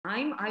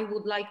time, I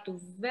would like to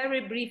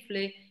very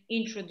briefly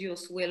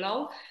introduce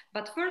Willow.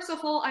 But first of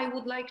all, I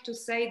would like to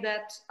say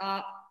that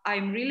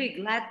I'm really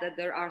glad that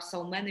there are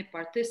so many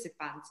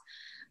participants.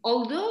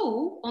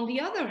 Although, on the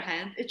other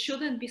hand, it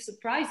shouldn't be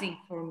surprising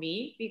for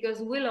me because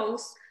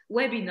Willow's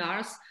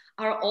webinars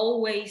are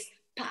always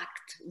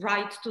packed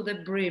right to the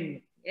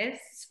brim. Yes,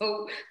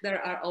 so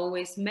there are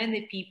always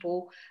many people.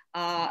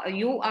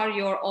 You are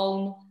your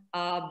own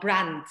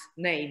brand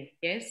name.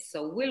 Yes, so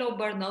Willow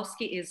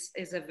Barnosky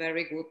is a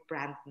very good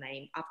brand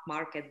name,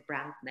 upmarket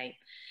brand name.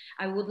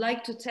 I would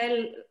like to tell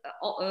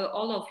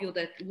all of you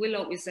that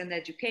Willow is an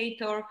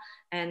educator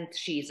and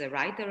she is a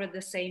writer at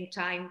the same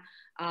time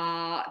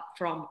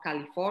from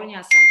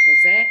California, San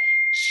Jose.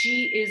 She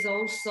is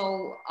also,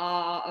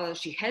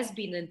 she has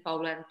been in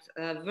Poland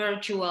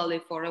virtually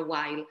for a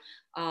while,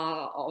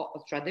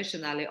 or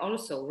traditionally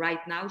also.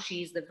 Right now,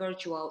 she is the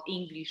virtual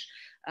English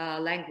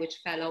language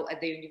fellow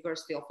at the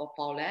University of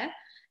Opole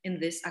in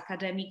this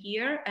academic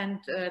year. And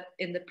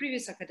in the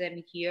previous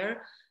academic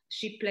year,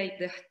 she played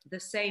the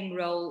same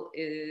role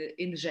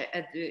in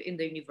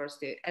the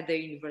University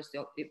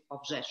of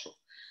Rzeszów,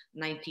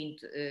 19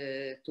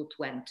 to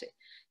 20.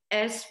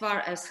 As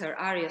far as her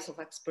areas of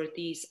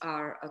expertise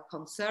are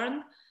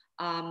concerned,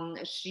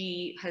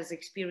 she has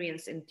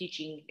experience in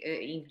teaching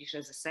English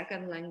as a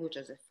second language,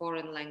 as a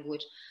foreign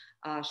language.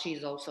 She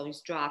is also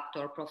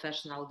instructor,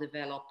 professional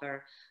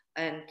developer,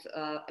 and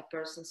a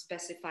person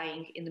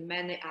specifying in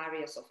many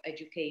areas of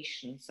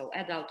education, so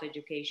adult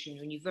education,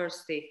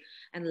 university,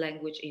 and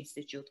language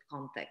institute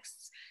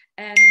contexts.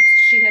 And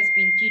she has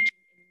been teaching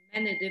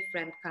in many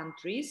different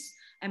countries,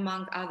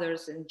 among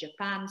others in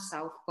Japan,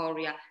 South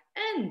Korea,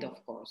 and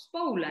of course,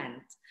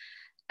 Poland.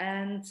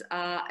 And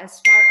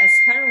as far as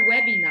her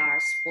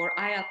webinars for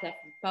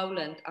IATEFL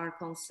Poland are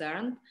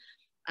concerned,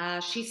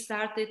 she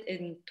started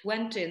in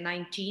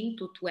 2019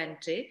 to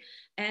 20,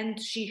 and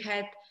she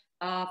had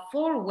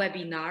 4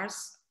 webinars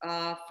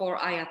for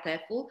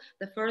IATEFL.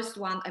 The first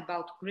one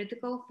about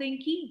critical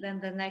thinking,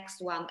 then the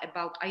next one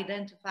about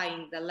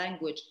identifying the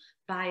language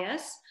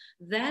bias,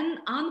 then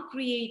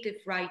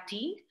uncreative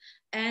writing,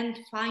 and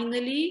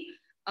finally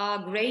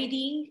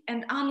grading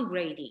and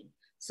ungrading.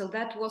 So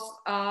that was,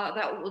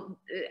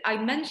 I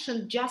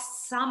mentioned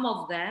just some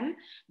of them,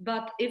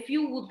 but if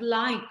you would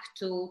like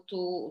to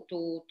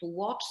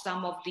watch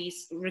some of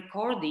these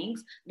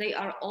recordings, they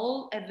are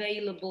all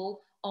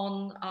available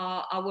on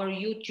our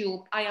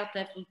YouTube,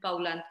 IATEFL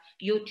Poland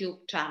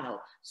YouTube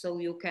channel. So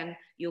you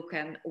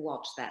can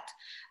watch that.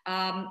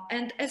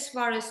 And as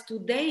far as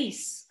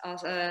today's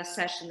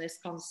session is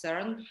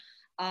concerned,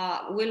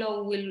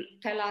 Willow will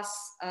tell us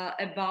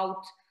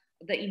about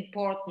the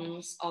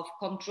importance of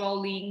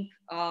controlling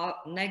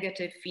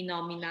negative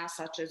phenomena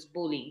such as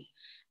bullying,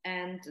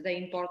 and the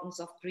importance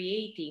of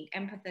creating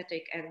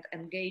empathetic and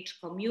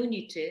engaged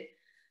community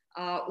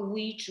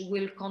which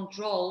will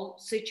control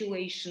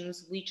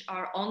situations which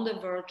are on the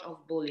verge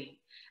of bullying.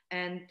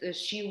 And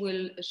she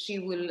will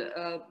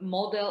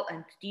model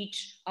and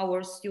teach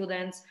our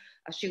students,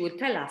 she will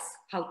tell us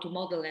how to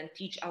model and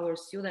teach our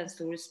students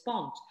to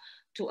respond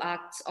to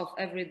acts of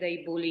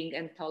everyday bullying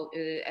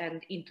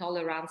and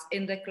intolerance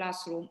in the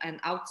classroom and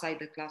outside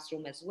the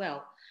classroom as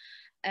well.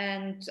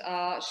 And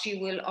she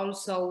will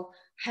also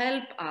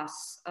help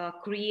us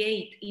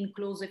create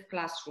inclusive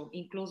classroom.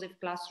 Inclusive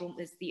classroom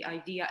is the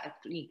idea,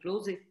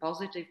 inclusive,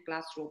 positive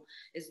classroom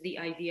is the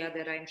idea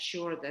that I'm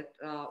sure that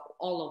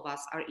all of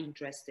us are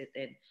interested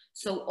in.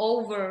 So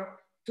over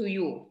to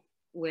you,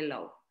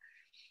 Willow.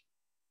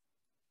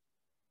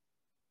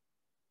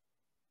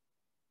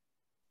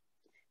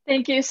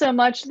 Thank you so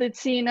much,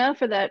 Lucina,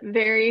 for that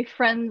very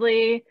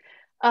friendly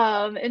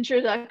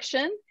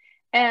introduction.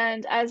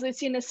 And as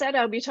Lucina said,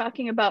 I'll be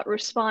talking about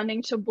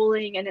responding to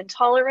bullying and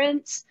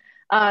intolerance.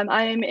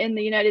 I'm in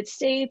the United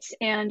States,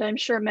 and I'm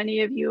sure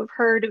many of you have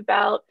heard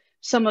about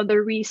some of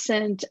the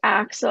recent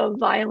acts of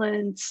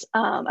violence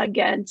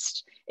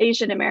against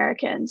Asian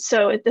Americans.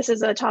 So this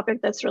is a topic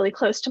that's really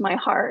close to my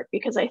heart,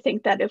 because I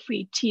think that if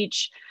we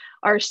teach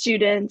our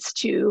students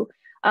to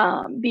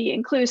be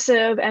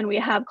inclusive, and we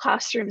have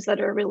classrooms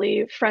that are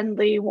really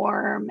friendly,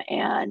 warm,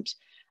 and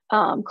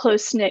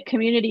close-knit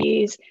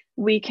communities,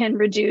 we can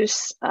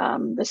reduce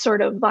the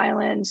sort of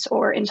violence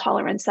or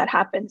intolerance that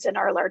happens in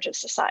our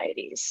largest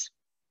societies.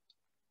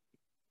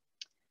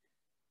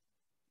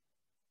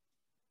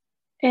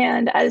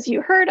 And as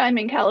you heard, I'm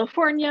in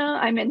California.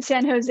 I'm in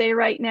San Jose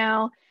right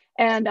now,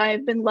 and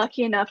I've been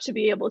lucky enough to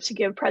be able to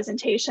give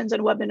presentations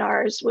and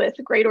webinars with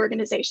great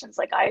organizations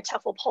like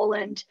IATEFL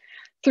Poland,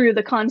 through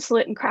the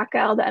consulate in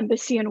Krakow, the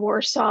embassy in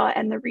Warsaw,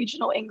 and the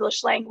regional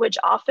English language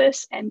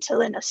office in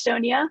Tallinn,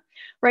 Estonia.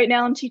 Right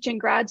now I'm teaching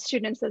grad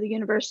students at the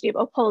University of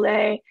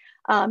Opole,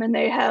 and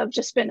they have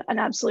just been an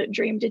absolute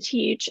dream to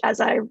teach, as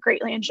I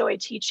greatly enjoyed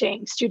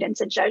teaching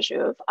students in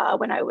Rzeszów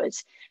when I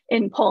was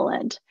in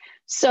Poland.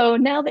 So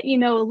now that you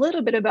know a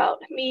little bit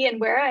about me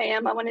and where I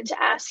am, I wanted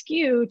to ask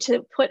you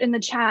to put in the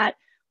chat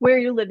where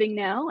you're living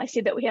now. I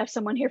see that we have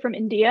someone here from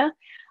India.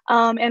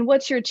 And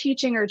what's your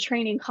teaching or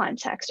training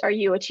context? Are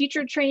you a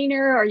teacher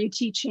trainer? Are you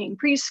teaching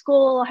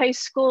preschool, high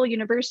school,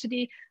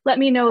 university? Let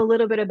me know a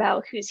little bit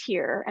about who's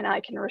here, and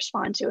I can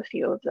respond to a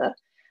few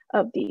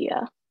of the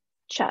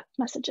chat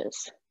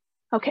messages.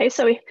 Okay,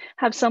 so we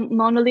have some,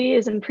 Monali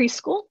is in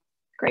preschool,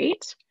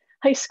 great.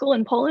 High school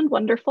in Poland,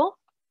 wonderful.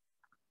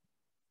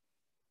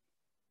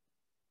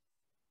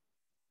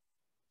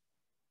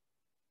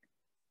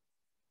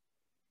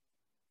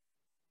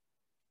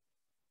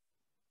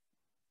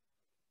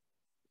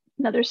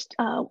 Another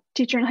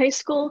teacher in high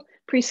school,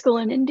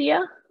 preschool in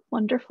India,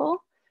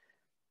 wonderful.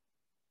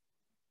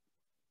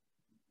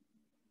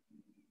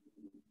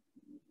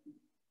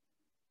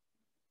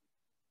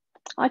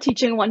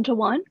 Teaching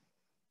one-to-one,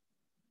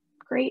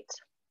 great.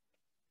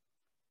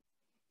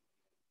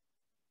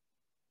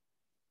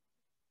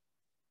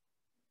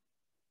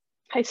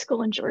 High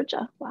school in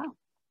Georgia, wow.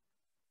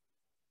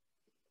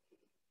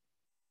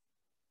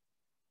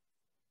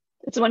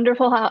 It's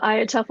wonderful how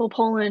IATEFL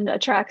Poland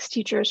attracts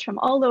teachers from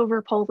all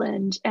over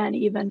Poland and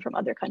even from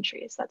other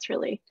countries. That's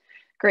really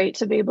great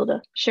to be able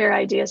to share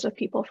ideas with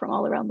people from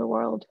all around the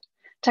world.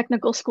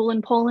 Technical school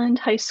in Poland,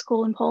 high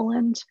school in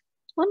Poland,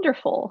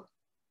 wonderful.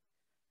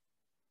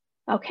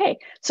 Okay,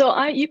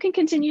 so you can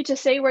continue to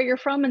say where you're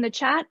from in the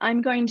chat.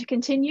 I'm going to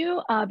continue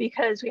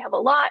because we have a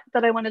lot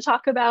that I want to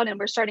talk about, and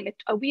we're starting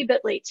a wee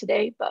bit late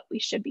today, but we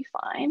should be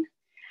fine.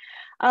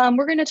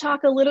 We're going to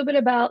talk a little bit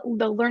about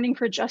the Learning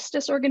for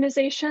Justice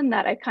organization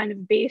that I kind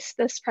of based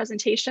this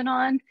presentation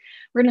on.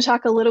 We're going to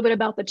talk a little bit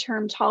about the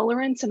term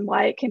tolerance and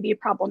why it can be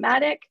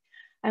problematic.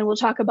 And we'll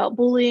talk about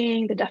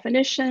bullying, the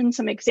definition,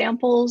 some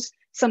examples,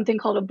 something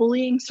called a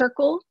bullying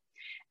circle.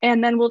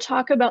 And then we'll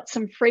talk about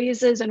some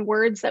phrases and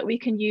words that we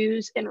can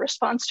use in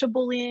response to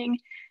bullying.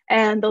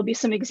 And there'll be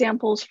some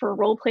examples for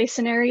role play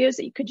scenarios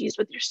that you could use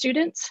with your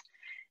students.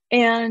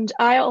 And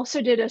I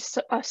also did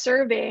a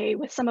survey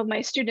with some of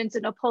my students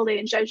in Opole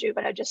and Jeju,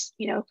 but I just,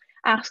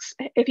 asked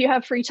if you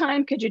have free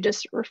time, could you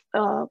just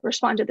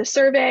respond to the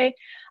survey?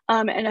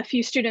 And a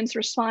few students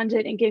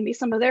responded and gave me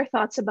some of their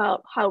thoughts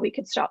about how we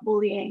could stop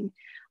bullying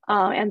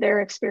and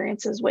their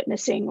experiences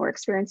witnessing or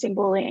experiencing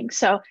bullying.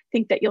 So I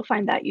think that you'll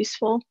find that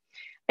useful.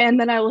 And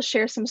then I will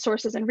share some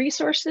sources and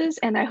resources,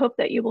 and I hope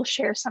that you will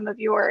share some of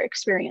your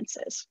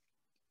experiences.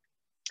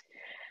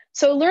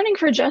 So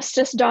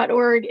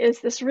learningforjustice.org is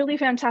this really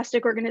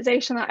fantastic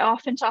organization that I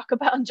often talk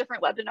about in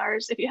different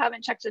webinars. If you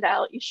haven't checked it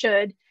out, you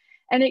should.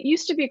 And it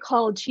used to be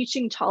called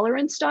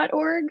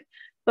teachingintolerance.org,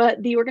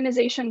 but the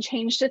organization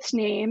changed its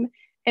name.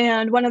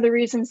 And one of the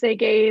reasons they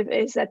gave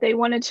is that they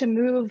wanted to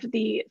move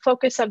the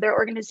focus of their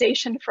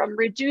organization from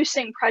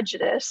reducing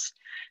prejudice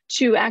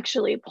to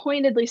actually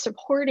pointedly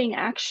supporting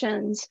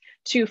actions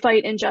to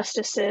fight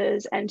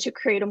injustices and to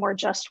create a more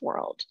just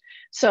world.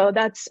 So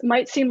that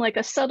might seem like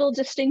a subtle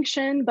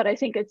distinction, but I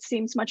think it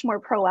seems much more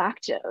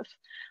proactive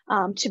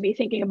to be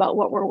thinking about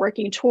what we're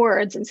working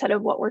towards instead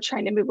of what we're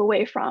trying to move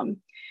away from.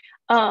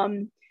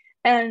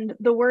 And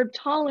the word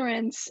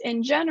tolerance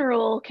in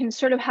general can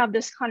sort of have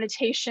this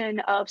connotation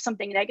of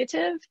something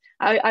negative.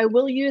 I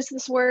will use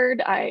this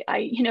word. I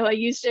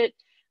used it.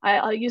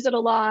 I'll use it a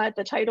lot.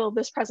 The title of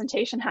this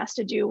presentation has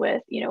to do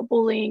with,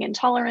 bullying and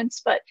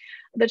tolerance, but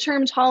the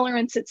term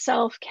tolerance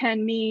itself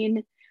can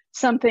mean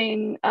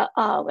something,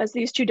 as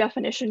these two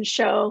definitions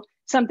show,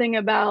 something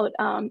about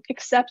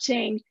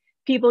accepting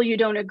people you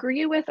don't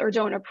agree with or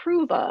don't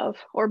approve of,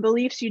 or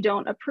beliefs you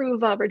don't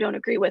approve of or don't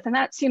agree with. And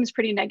that seems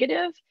pretty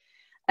negative.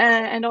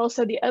 And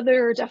also the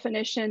other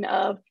definition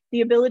of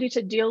the ability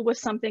to deal with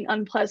something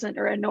unpleasant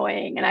or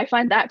annoying. And I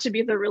find that to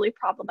be the really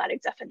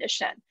problematic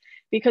definition,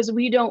 because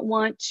we don't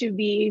want to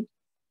be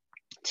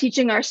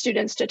teaching our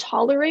students to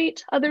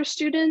tolerate other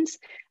students.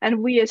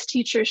 And we as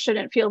teachers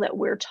shouldn't feel that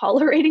we're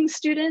tolerating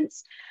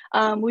students.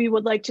 We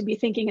would like to be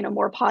thinking in a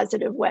more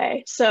positive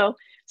way. So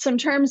some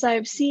terms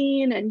I've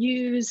seen and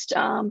used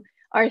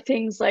are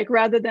things like,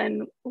 rather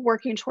than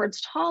working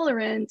towards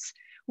tolerance,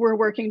 we're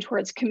working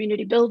towards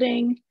community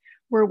building.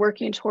 We're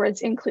working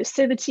towards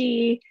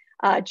inclusivity,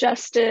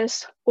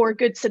 justice, or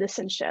good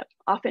citizenship.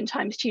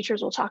 Oftentimes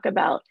teachers will talk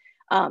about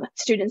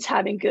students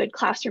having good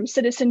classroom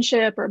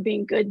citizenship or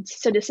being good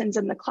citizens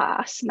in the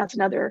class. And that's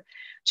another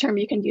term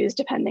you can use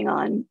depending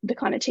on the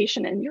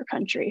connotation in your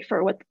country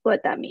for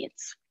what that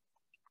means.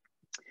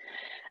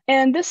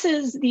 And this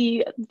is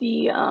the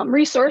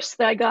resource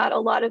that I got a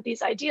lot of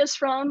these ideas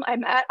from.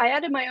 I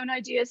added my own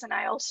ideas, and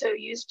I also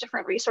used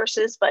different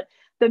resources, but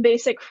the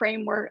basic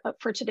framework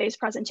for today's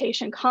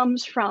presentation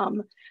comes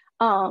from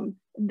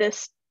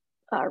this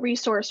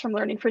resource from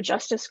Learning for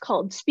Justice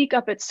called Speak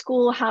Up at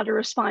School: How to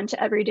Respond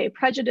to Everyday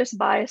Prejudice,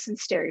 Bias, and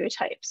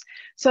Stereotypes.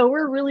 So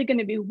we're really going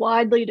to be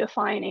widely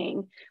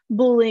defining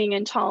bullying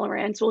and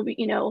tolerance. We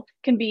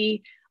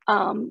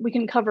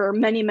can cover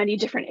many, many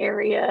different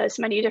areas,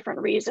 many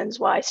different reasons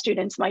why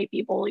students might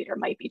be bullied or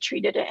might be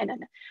treated in a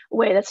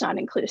way that's not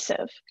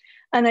inclusive.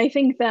 And I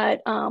think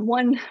that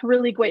one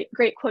really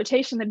great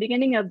quotation at the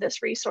beginning of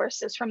this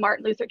resource is from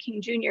Martin Luther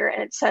King Jr.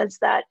 And it says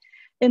that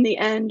in the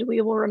end,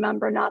 we will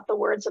remember not the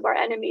words of our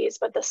enemies,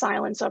 but the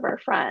silence of our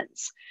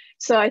friends.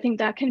 So I think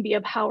that can be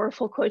a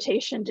powerful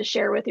quotation to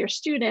share with your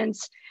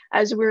students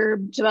as we're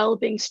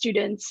developing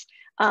students'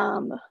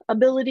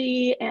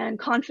 ability and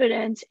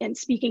confidence in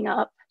speaking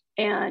up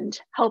and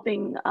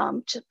helping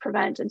to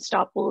prevent and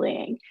stop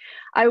bullying.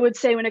 I would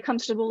say when it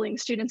comes to bullying,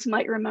 students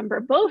might remember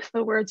both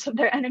the words of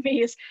their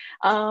enemies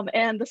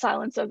and the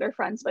silence of their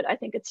friends, but I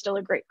think it's still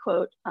a great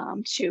quote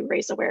to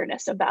raise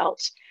awareness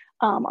about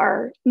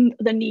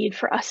the need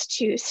for us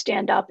to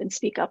stand up and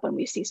speak up when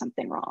we see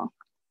something wrong.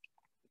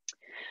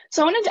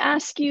 So I wanted to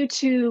ask you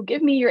to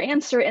give me your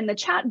answer in the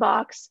chat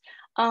box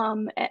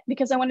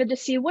because I wanted to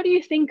see, what do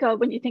you think of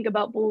when you think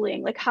about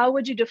bullying? Like, how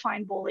would you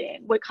define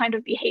bullying? What kind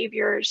of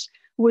behaviors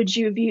would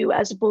you view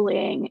as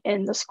bullying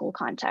in the school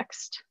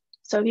context?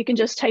 So if you can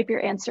just type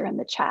your answer in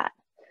the chat,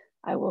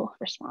 I will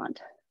respond.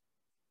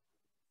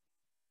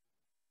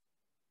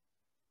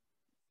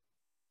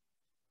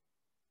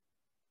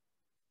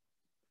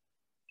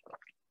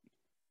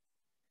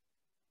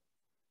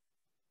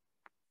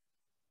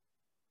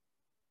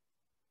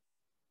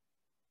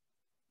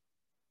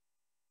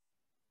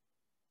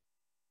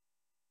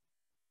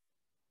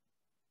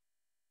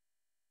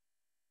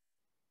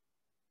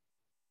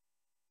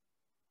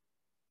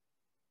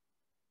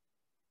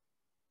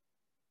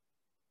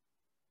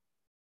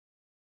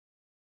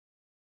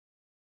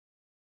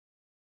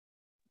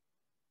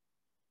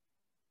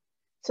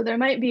 So there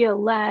might be a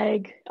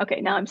lag. Okay,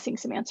 now I'm seeing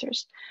some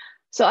answers.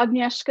 So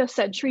Agnieszka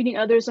said, treating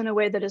others in a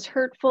way that is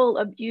hurtful,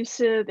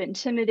 abusive,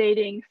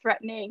 intimidating,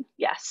 threatening.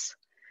 Yes,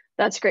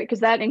 that's great,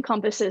 because that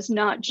encompasses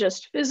not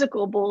just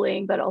physical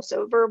bullying, but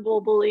also verbal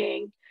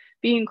bullying,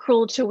 being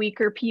cruel to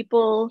weaker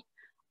people,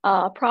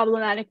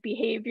 problematic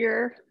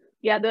behavior.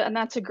 Yeah, and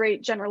that's a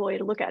great general way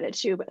to look at it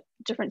too, but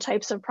different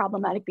types of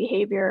problematic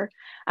behavior,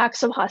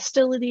 acts of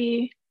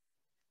hostility.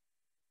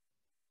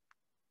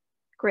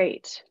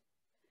 Great.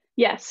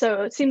 Yes,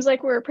 so it seems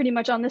like we're pretty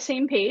much on the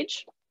same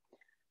page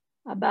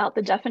about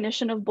the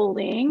definition of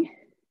bullying.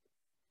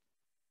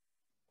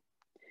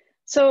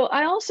 So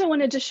I also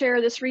wanted to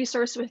share this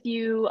resource with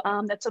you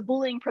that's a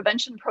bullying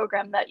prevention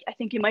program that I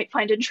think you might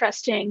find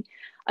interesting.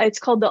 It's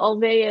called the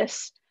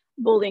Alveus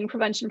Bullying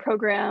Prevention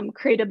Program,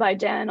 created by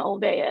Dan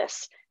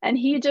Alveus. And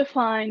he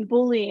defined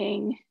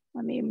bullying,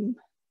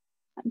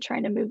 I'm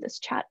trying to move this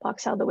chat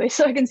box out of the way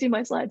so I can see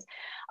my slides,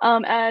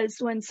 as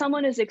when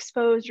someone is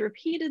exposed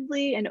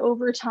repeatedly and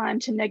over time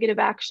to negative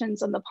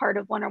actions on the part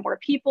of one or more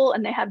people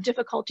and they have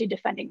difficulty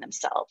defending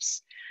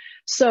themselves.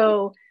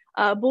 So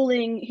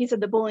bullying, he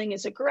said the bullying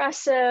is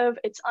aggressive,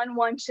 it's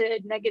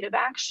unwanted negative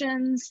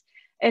actions,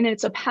 and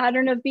it's a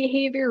pattern of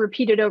behavior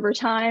repeated over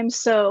time.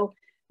 So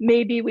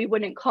maybe we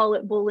wouldn't call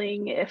it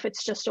bullying if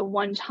it's just a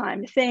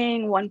one-time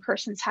thing, one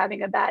person's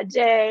having a bad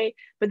day,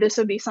 but this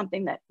would be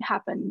something that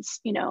happens,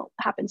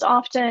 happens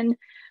often,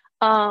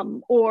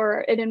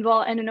 or it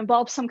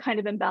involves some kind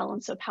of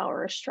imbalance of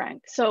power or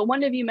strength. So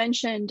one of you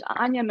mentioned,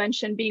 Anya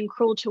mentioned being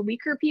cruel to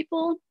weaker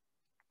people.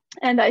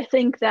 And I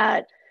think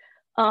that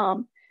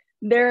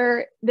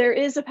there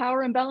is a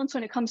power imbalance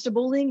when it comes to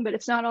bullying, but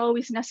it's not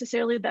always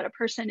necessarily that a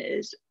person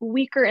is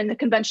weaker in the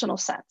conventional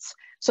sense.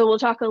 So we'll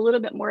talk a little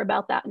bit more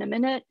about that in a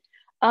minute,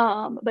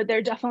 but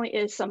there definitely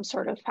is some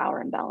sort of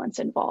power imbalance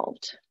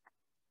involved.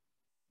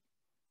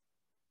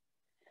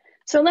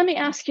 So let me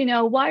ask you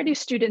now, why do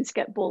students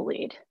get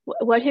bullied?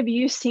 What have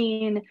you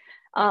seen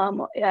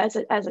as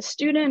a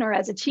student or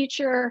as a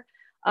teacher?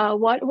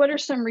 What are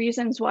some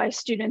reasons why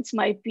students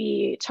might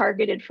be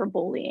targeted for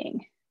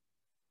bullying?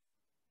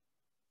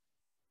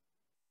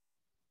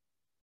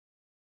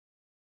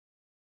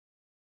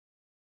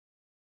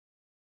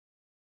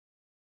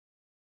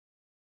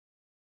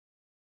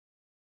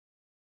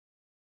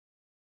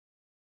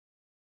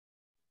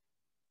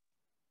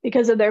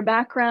 Because of their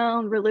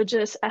background,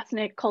 religious,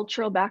 ethnic,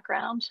 cultural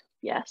background?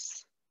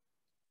 Yes,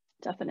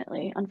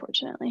 definitely,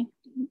 unfortunately.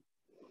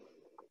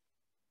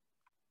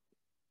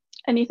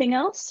 Anything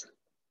else?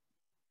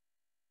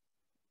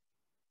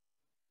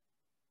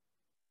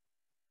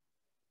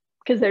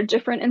 Because they're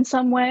different in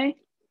some way?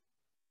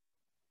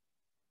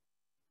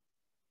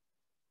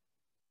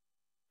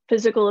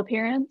 Physical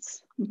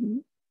appearance? Mm-hmm.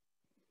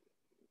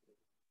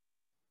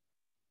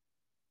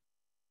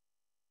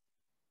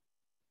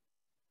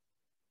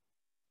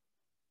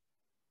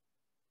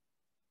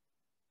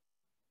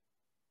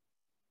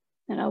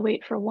 And I'll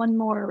wait for one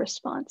more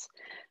response.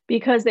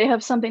 Because they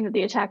have something that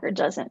the attacker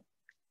doesn't.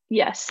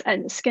 Yes,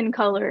 and skin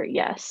color,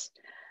 yes.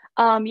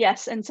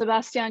 Yes, and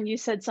Sebastian, you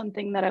said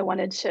something that I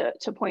wanted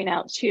to point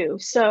out too.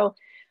 So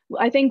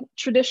I think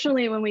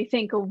traditionally when we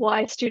think of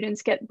why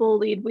students get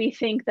bullied, we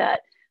think that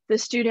the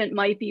student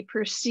might be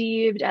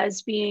perceived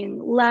as being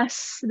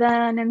less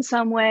than in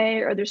some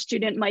way, or the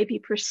student might be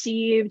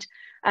perceived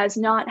as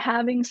not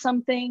having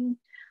something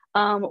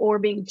or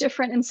being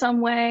different in some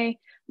way.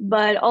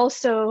 But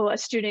also a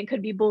student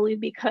could be bullied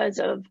because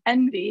of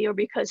envy, or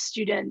because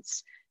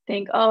students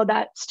think, oh,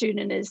 that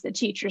student is the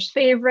teacher's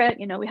favorite.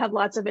 We have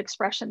lots of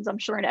expressions, I'm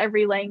sure, in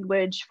every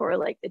language for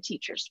like the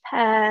teacher's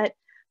pet,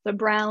 the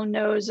brown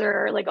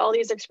noser, like all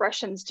these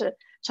expressions to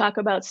talk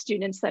about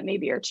students that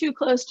maybe are too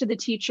close to the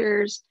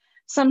teachers.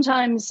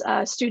 Sometimes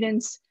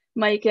students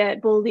might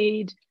get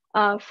bullied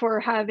for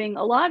having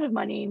a lot of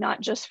money,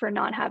 not just for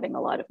not having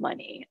a lot of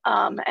money.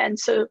 And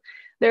so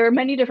there are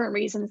many different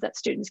reasons that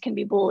students can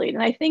be bullied.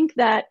 And I think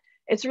that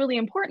it's really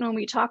important when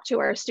we talk to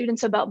our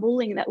students about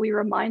bullying that we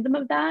remind them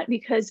of that,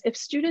 because if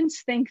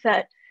students think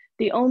that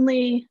the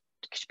only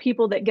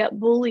people that get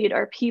bullied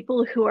are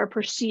people who are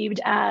perceived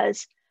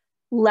as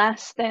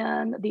less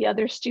than the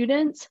other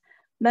students,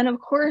 then of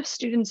course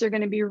students are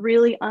going to be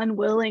really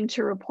unwilling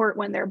to report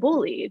when they're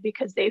bullied,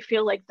 because they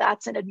feel like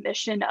that's an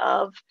admission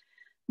of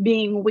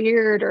being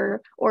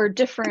weird or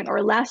different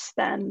or less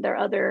than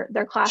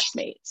their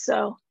classmates.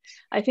 So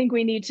I think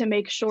we need to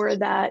make sure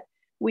that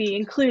we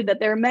include that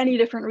there are many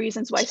different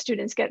reasons why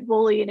students get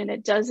bullied, and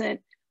it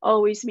doesn't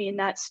always mean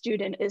that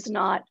student is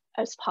not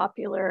as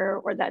popular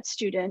or that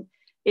student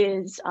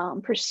is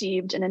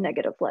perceived in a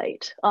negative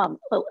light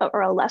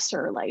or a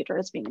lesser light or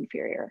as being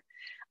inferior.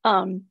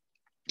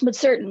 But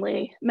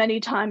certainly many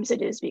times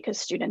it is because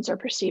students are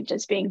perceived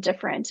as being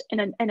different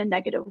in a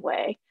negative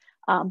way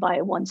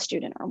by one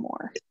student or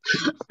more.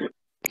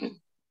 And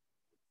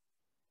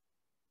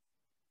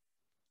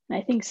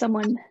I think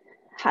someone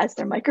has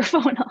their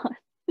microphone on.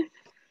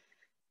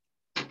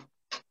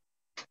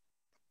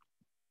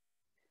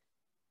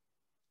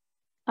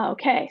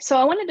 Okay, so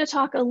I wanted to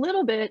talk a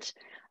little bit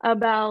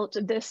about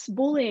this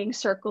bullying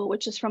circle,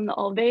 which is from the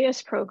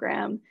Alveus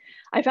program.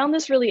 I found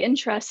this really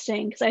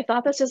interesting because I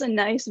thought this is a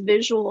nice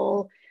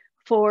visual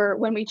for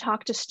when we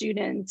talk to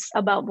students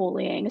about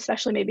bullying,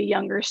 especially maybe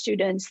younger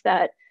students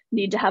that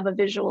need to have a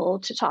visual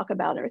to talk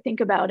about it or think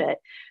about it.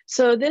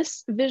 So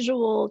this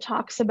visual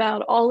talks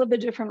about all of the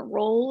different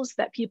roles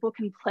that people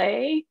can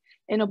play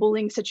in a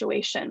bullying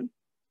situation.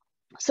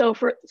 So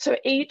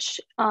H,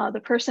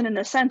 the person in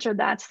the center,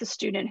 that's the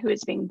student who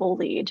is being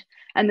bullied.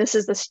 And this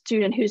is the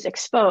student who's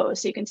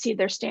exposed. So you can see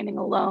they're standing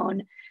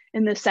alone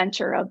in the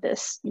center of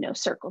this,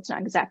 circle. It's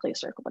not exactly a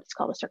circle, but it's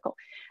called a circle.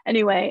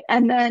 Anyway,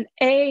 and then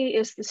A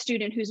is the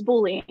student who's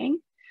bullying.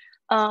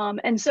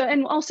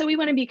 And also we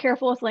want to be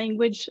careful with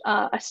language.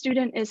 A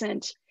student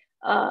isn't,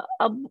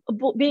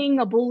 being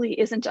a bully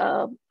isn't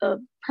a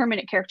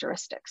permanent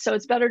characteristic. So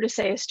it's better to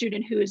say a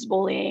student who is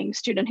bullying,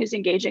 student who's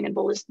engaging in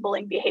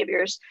bullying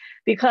behaviors,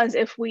 because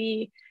if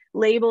we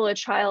label a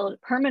child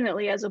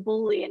permanently as a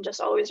bully and just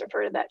always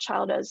refer to that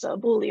child as a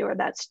bully or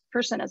that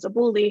person as a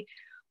bully,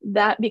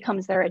 that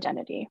becomes their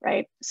identity,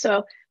 right?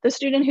 So the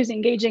student who's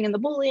engaging in the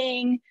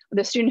bullying,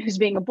 the student who's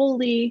being a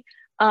bully,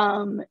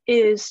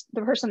 is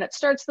the person that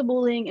starts the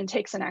bullying and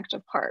takes an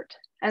active part.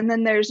 And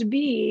then there's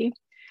B,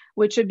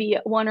 which would be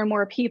one or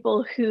more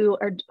people who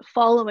are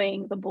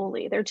following the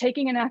bully. They're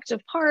taking an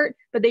active part,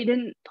 but they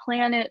didn't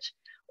plan it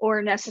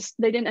or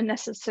they didn't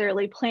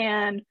necessarily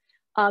plan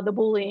the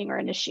bullying or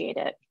initiate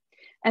it.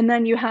 And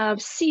then you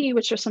have C,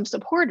 which are some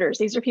supporters.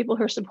 These are people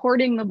who are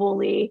supporting the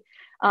bully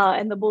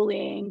and the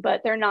bullying,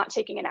 but they're not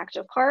taking an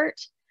active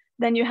part.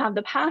 Then you have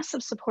the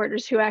passive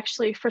supporters who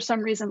actually, for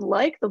some reason,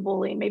 like the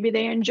bullying. Maybe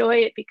they enjoy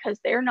it because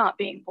they're not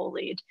being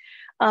bullied,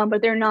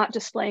 but they're not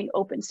displaying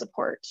open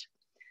support.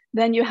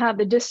 Then you have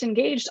the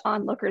disengaged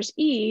onlookers,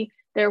 E,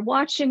 they're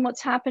watching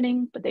what's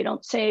happening, but they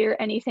don't say or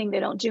anything, they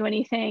don't do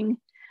anything.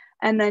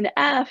 And then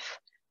F,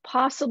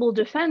 possible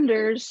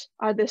defenders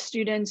are the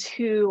students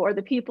who, or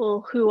the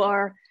people who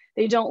are,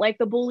 they don't like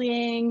the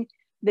bullying,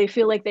 they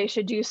feel like they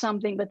should do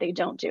something, but they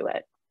don't do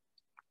it.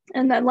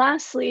 And then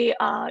lastly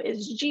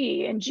is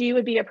G, and G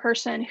would be a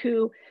person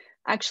who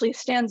actually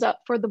stands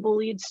up for the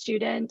bullied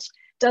student,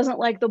 doesn't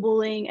like the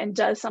bullying, and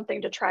does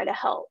something to try to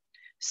help.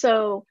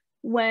 So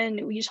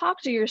when you talk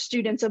to your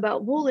students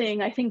about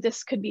bullying, I think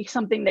this could be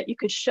something that you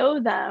could show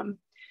them.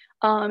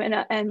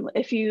 And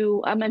if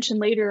I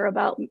mentioned later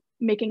about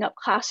making up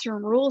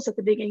classroom rules at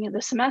the beginning of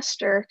the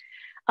semester,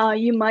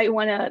 you might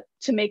want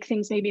to make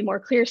things maybe more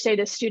clear, say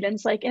to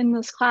students, like, in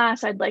this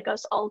class, I'd like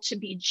us all to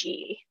be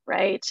G,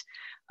 right?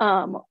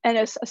 And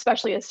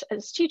especially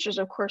as teachers,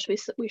 of course,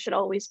 we should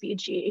always be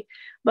G,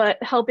 but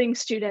helping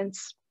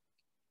students,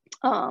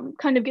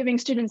 kind of giving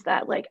students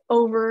that like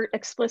over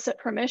explicit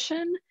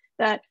permission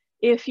that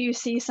if you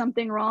see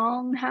something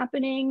wrong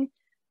happening,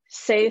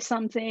 say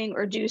something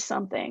or do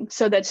something,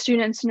 so that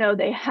students know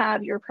they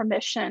have your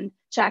permission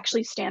to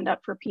actually stand up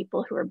for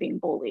people who are being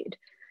bullied.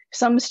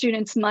 Some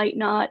students might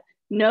not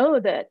know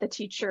that the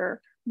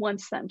teacher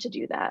wants them to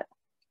do that.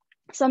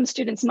 Some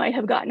students might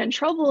have gotten in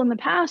trouble in the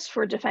past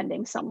for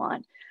defending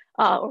someone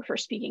or for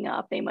speaking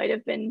up. They might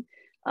have been,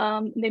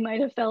 they might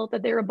have felt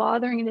that they were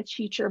bothering the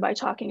teacher by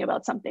talking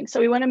about something.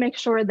 So we want to make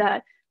sure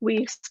that we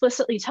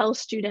explicitly tell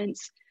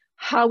students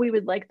how we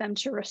would like them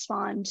to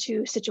respond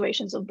to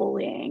situations of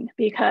bullying,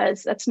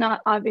 because that's not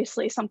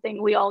obviously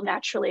something we all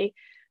naturally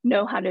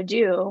know how to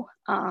do,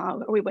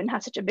 or we wouldn't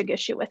have such a big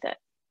issue with it.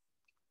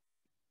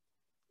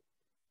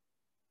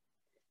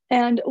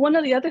 And one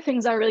of the other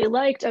things I really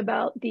liked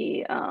about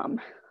the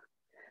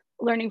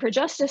Learning for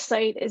Justice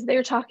site is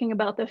they're talking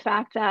about the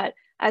fact that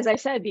as I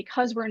said,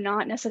 because we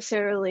don't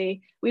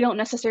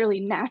necessarily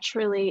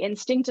naturally,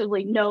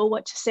 instinctively know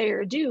what to say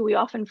or do, we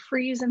often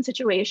freeze in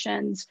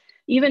situations,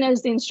 even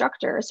as the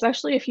instructor,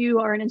 especially if you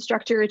are an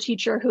instructor or a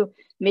teacher who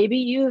maybe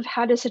you've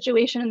had a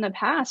situation in the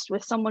past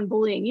with someone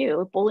bullying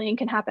you. Bullying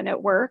can happen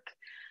at work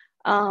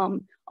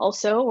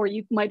also, or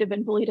you might have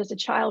been bullied as a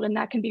child, and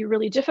that can be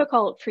really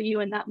difficult for you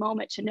in that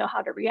moment to know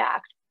how to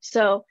react.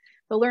 So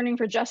the Learning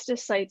for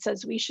Justice site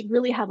says we should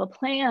really have a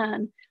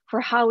plan for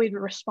how we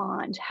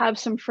respond, have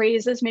some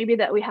phrases maybe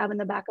that we have in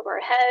the back of our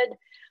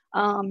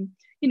head,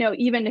 you know,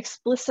 even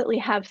explicitly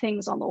have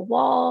things on the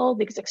wall,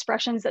 these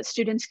expressions that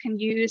students can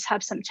use,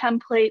 have some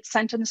templates,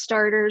 sentence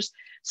starters,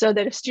 so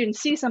that if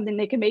students see something,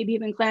 they can maybe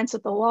even glance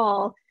at the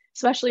wall,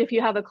 especially if you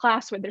have a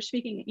class where they're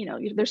speaking, you know,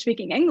 they're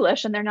speaking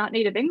English and they're not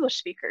native English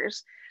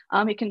speakers.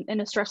 It can,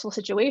 in a stressful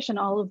situation,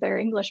 all of their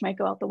English might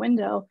go out the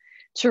window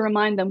to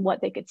remind them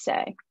what they could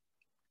say.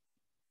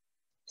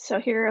 So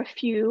here are a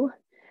few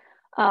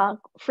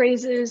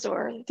phrases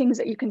or things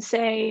that you can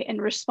say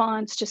in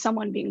response to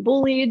someone being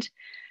bullied.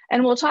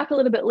 And we'll talk a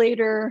little bit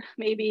later,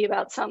 maybe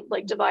about some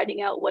like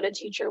dividing out what a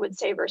teacher would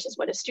say versus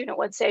what a student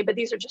would say, but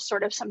these are just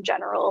sort of some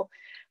general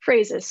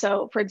phrases.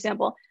 So for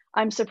example,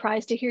 I'm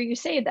surprised to hear you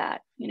say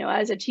that, you know,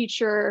 as a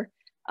teacher,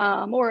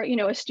 or, you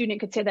know, a student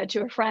could say that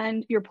to a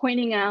friend. You're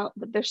pointing out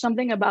that there's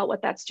something about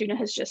what that student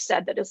has just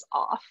said that is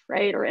off,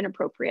 right, or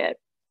inappropriate.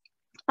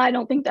 I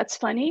don't think that's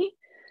funny.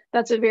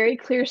 That's a very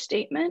clear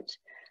statement,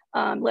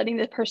 letting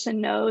the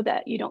person know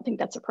that you don't think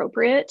that's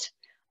appropriate.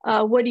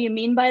 What do you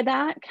mean by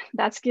that?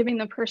 That's giving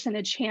the person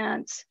a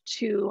chance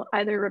to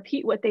either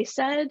repeat what they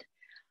said,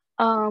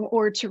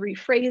 or to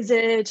rephrase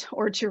it,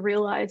 or to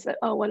realize that,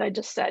 oh, what I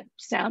just said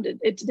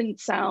it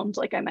didn't sound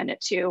like I meant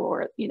it to,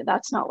 or, you know,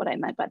 that's not what I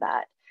meant by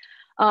that.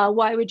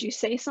 Why would you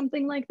say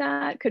something like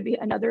that? Could be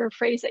another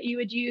phrase that you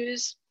would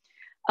use.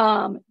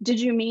 Did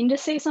you mean to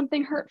say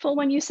something hurtful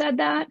when you said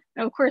that?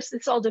 And of course,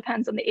 this all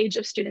depends on the age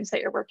of students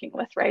that you're working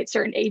with, right?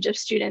 Certain age of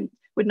student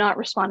would not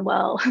respond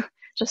well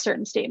to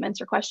certain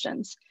statements or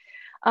questions.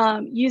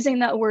 Using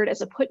that word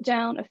as a put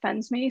down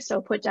offends me.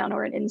 So put down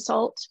or an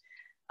insult.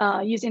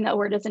 Using that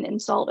word as an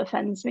insult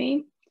offends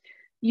me.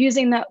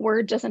 Using that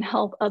word doesn't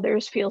help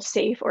others feel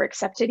safe or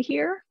accepted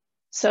here.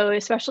 So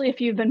especially if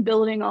you've been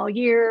building all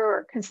year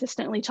or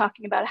consistently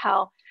talking about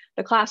how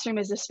the classroom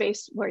is a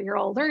space where you're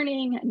all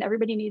learning and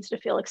everybody needs to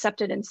feel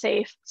accepted and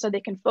safe so they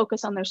can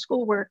focus on their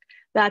schoolwork,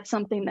 that's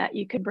something that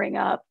you could bring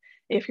up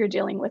if you're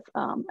dealing with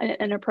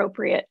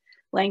inappropriate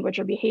language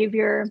or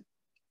behavior.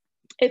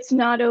 It's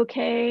not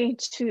okay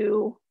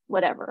to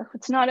whatever.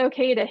 It's not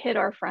okay to hit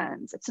our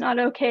friends. It's not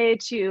okay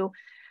to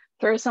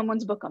throw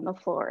someone's book on the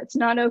floor. It's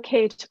not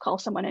okay to call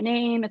someone a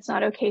name. It's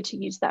not okay to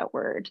use that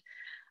word.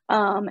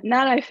 And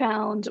that I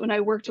found when I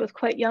worked with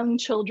quite young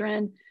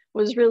children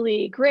was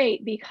really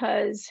great,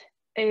 because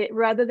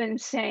rather than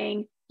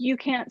saying, you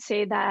can't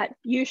say that,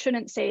 you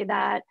shouldn't say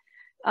that,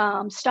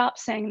 stop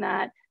saying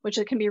that, which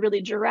it can be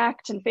really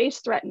direct and face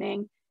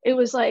threatening, it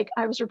was like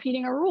I was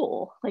repeating a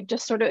rule, like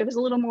just sort of, it was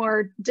a little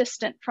more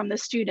distant from the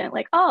student,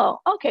 like, oh,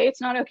 okay, it's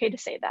not okay to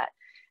say that.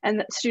 And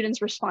the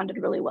students responded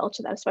really well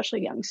to that,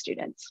 especially young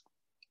students.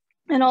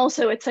 And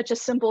also it's such a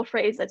simple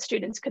phrase that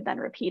students could then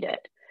repeat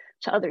it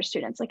to other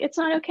students, like, it's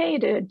not okay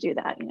to do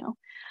that, you know.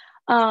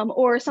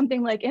 Or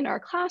something like, in our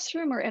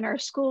classroom or in our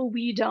school,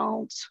 we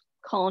don't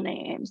call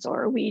names,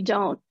 or we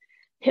don't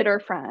hit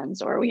our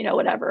friends, or, you know,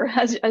 whatever.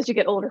 As you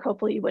get older,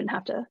 hopefully you wouldn't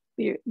have to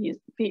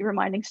be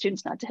reminding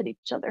students not to hit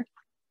each other.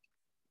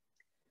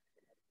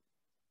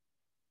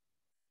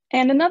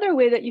 And another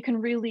way that you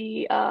can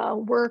really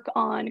work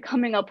on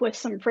coming up with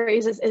some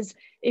phrases is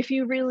if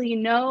you really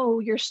know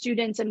your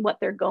students and what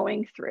they're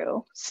going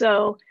through.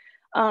 So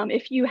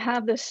if you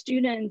have the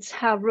students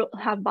have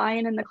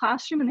buy-in in the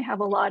classroom and they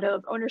have a lot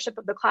of ownership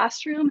of the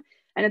classroom,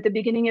 and at the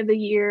beginning of the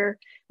year,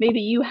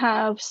 maybe you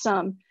have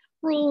some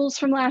rules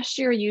from last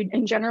year, you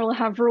in general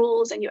have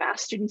rules and you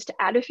ask students to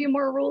add a few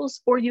more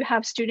rules, or you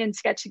have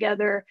students get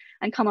together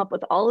and come up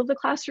with all of the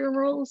classroom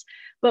rules.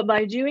 But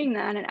by doing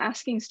that and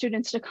asking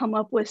students to come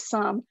up with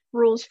some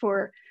rules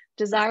for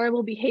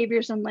desirable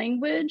behaviors and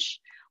language,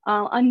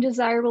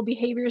 undesirable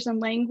behaviors and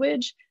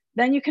language,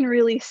 then you can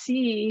really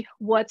see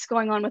what's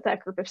going on with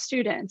that group of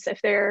students.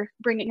 If they're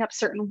bringing up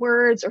certain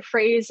words or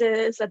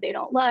phrases that they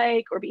don't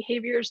like, or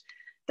behaviors,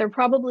 they're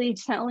probably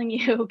telling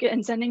you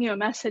and sending you a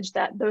message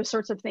that those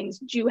sorts of things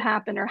do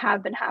happen or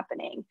have been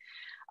happening.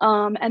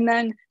 And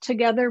then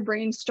together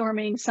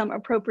brainstorming some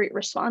appropriate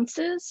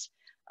responses.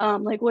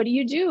 Like, what do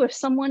you do if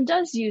someone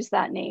does use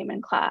that name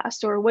in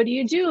class? Or what do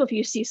you do if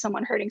you see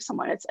someone hurting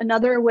someone? It's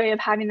another way of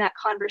having that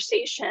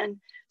conversation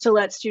to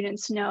let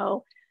students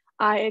know,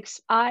 I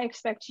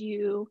expect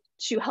you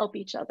to help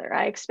each other.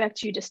 I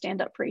expect you to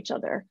stand up for each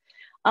other.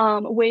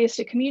 Ways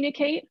to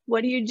communicate.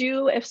 What do you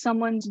do if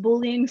someone's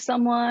bullying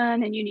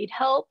someone and you need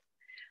help?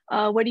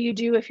 What do you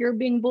do if you're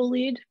being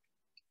bullied?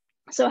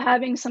 So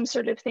having some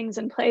sort of things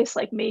in place,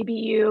 like maybe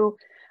you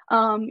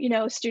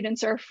know,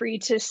 students are free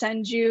to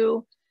send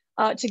you,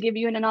 to give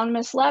you an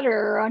anonymous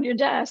letter on your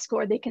desk,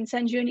 or they can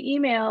send you an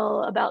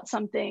email about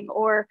something,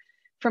 or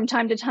from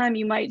time to time,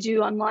 you might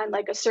do online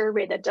like a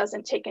survey that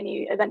doesn't take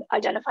any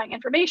identifying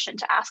information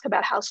to ask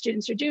about how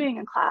students are doing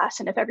in class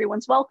and if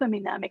everyone's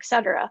welcoming them, et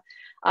cetera.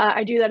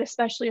 I do that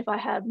especially if I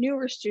have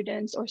newer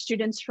students or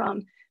students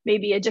from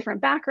maybe a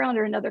different background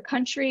or another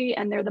country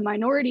and they're the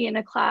minority in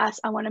a class.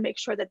 I want to make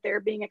sure that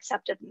they're being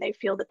accepted and they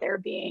feel that they're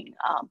being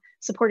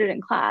supported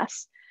in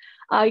class.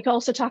 You can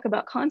also talk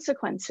about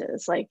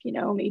consequences, like,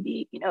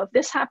 maybe, if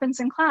this happens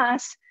in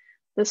class,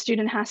 the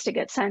student has to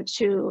get sent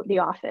to the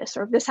office,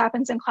 or if this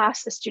happens in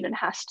class, the student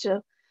has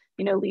to,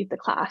 leave the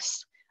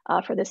class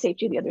for the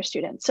safety of the other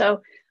students.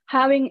 So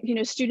having,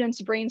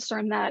 students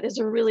brainstorm that is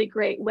a really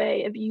great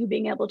way of you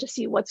being able to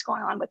see what's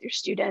going on with your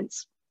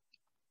students.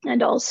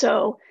 And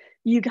also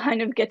you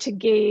kind of get to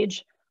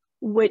gauge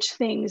which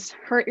things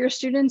hurt your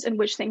students and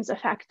which things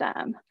affect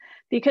them.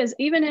 Because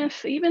even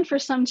for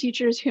some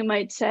teachers who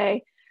might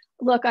say,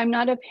 look, I'm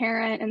not a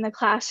parent in the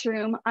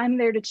classroom. I'm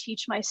there to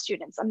teach my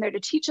students. I'm there to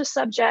teach a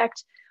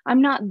subject.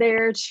 I'm not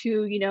there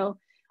to,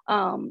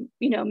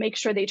 make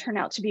sure they turn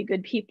out to be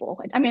good people.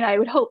 I mean, I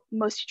would hope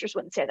most teachers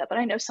wouldn't say that, but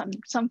I know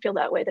some feel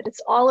that way, that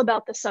it's all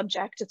about the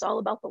subject. It's all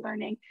about the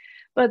learning.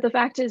 But the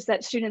fact is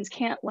that students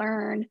can't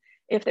learn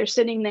if they're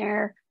sitting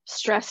there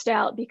stressed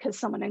out because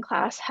someone in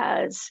class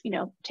has,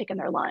 taken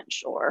their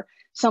lunch, or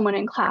someone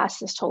in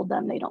class has told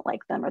them they don't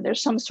like them, or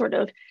there's some sort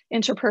of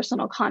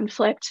interpersonal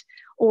conflict,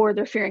 or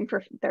they're fearing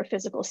for their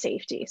physical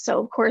safety. So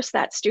of course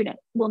that student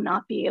will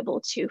not be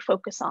able to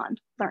focus on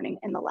learning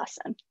in the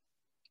lesson.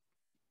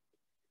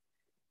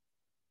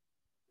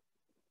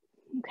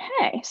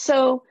 Okay,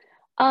 so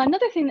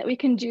another thing that we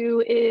can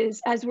do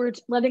is, as we're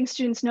letting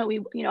students know,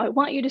 I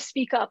want you to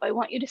speak up, I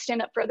want you to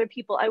stand up for other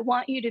people, I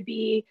want you to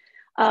be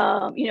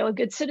a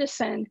good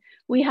citizen.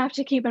 We have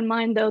to keep in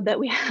mind, though, that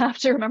we have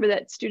to remember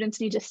that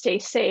students need to stay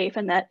safe,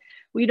 and that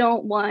we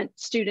don't want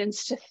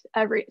students to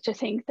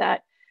think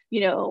that,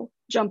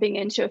 jumping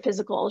into a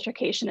physical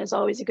altercation is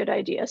always a good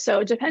idea.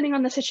 So depending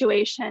on the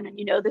situation, and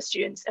the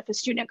students, if a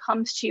student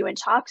comes to you and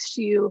talks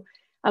to you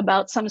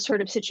about some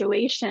sort of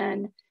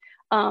situation,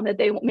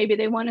 that maybe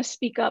they want to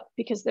speak up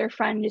because their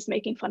friend is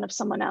making fun of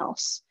someone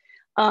else,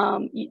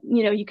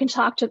 you can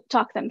talk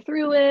them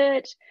through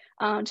it,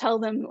 tell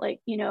them, like,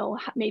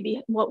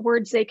 maybe what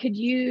words they could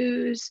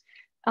use,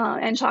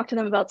 and talk to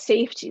them about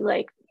safety.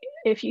 Like,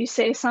 if you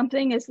say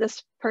something, is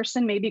this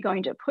person maybe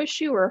going to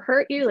push you or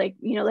hurt you? Like,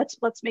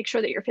 let's make sure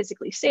that you're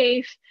physically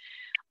safe.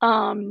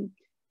 And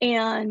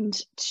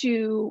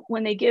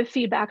when they give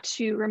feedback,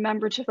 to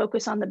remember to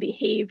focus on the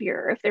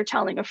behavior. If they're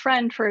telling a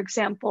friend, for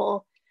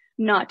example,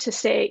 not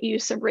to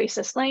use some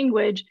racist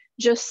language,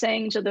 just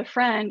saying to the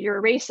friend, you're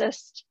a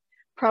racist,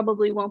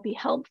 probably won't be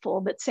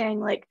helpful. But saying,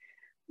 like,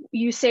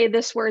 you say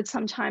this word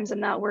sometimes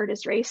and that word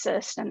is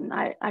racist, and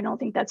I don't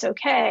think that's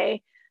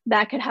okay,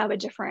 that could have a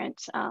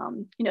different,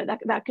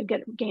 that could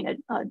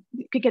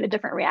get a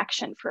different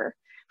reaction for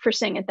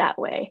saying it that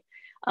way,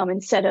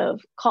 instead of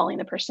calling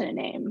the person a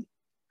name.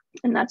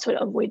 And that's what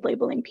avoid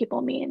labeling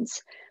people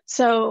means.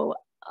 So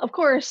of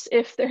course,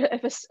 if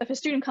a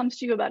student comes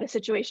to you about a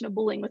situation of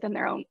bullying within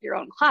your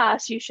own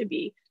class, you should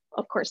be,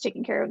 of course,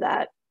 taking care of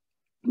that.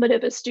 But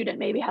if a student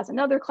maybe has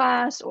another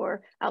class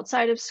or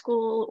outside of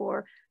school,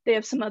 or they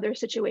have some other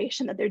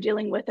situation that they're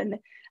dealing with, and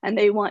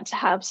they want to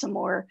have some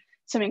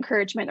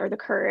encouragement or the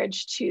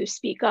courage to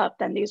speak up,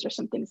 then these are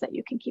some things that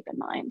you can keep in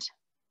mind.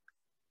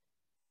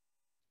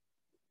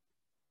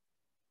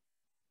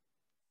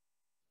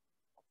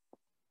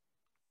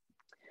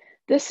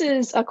 This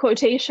is a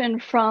quotation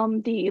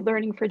from the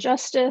Learning for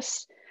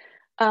Justice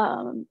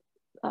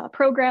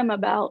program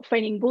about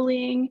fighting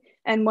bullying.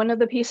 And one of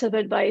the pieces of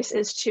advice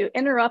is to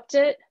interrupt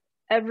it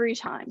every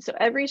time. So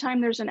every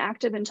time there's an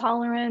act of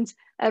intolerance,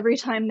 every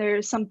time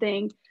there's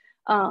something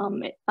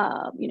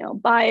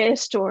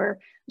biased or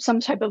some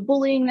type of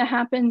bullying that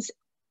happens,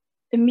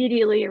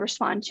 immediately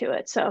respond to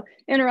it. So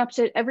interrupt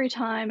it every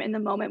time, in the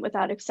moment,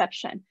 without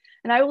exception.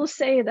 And I will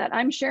say that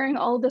I'm sharing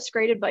all of this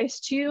great advice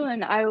to you,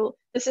 and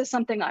this is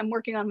something I'm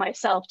working on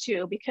myself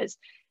too, because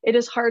it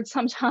is hard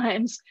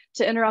sometimes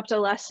to interrupt a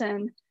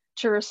lesson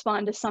to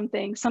respond to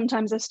something.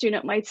 Sometimes a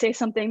student might say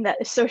something that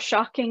is so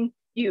shocking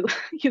you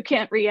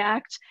can't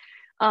react.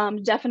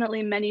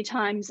 Definitely many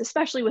times,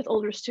 especially with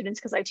older students,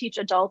 because I teach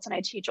adults and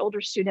I teach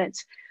older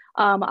students,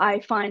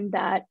 I find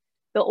that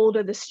the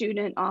older the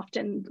student,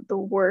 often the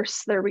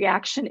worse their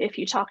reaction if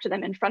you talk to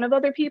them in front of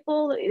other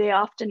people.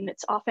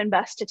 It's often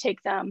best to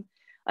take them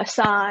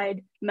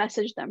aside,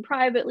 message them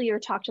privately, or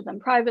talk to them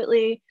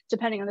privately,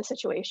 depending on the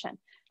situation.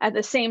 At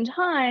the same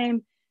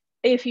time,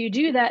 if you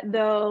do that,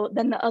 though,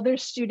 then the other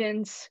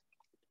students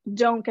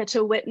don't get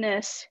to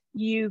witness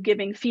you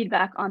giving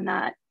feedback on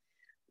that,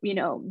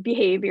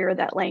 behavior,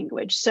 that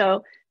language.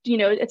 So,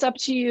 it's up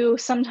to you.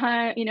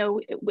 Sometimes,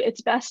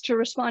 it's best to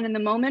respond in the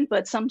moment,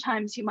 but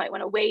sometimes you might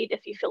want to wait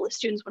if you feel the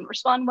students wouldn't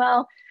respond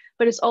well.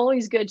 But it's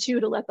always good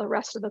too to let the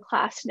rest of the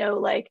class know,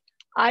 like,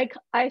 I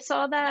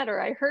saw that, or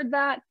I heard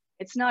that.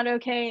 It's not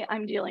okay.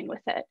 I'm dealing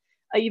with it,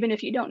 even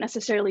if you don't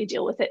necessarily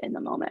deal with it in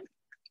the moment.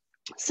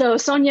 So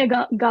Sonia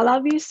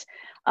Galavis,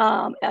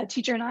 a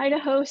teacher in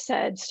Idaho,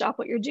 said, stop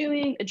what you're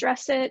doing,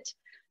 address it.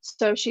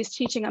 So if she's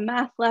teaching a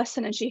math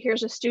lesson and she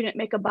hears a student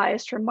make a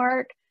biased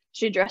remark,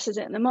 she addresses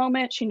it in the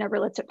moment. She never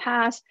lets it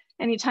pass.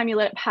 Anytime you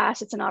let it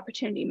pass, it's an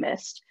opportunity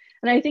missed.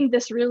 And I think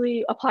this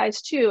really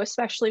applies too,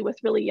 especially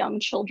with really young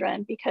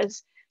children,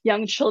 because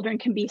young children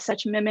can be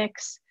such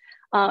mimics.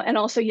 And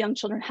also young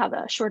children have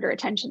a shorter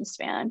attention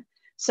span.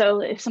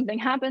 So if something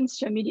happens,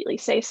 to immediately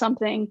say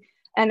something.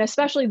 And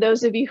especially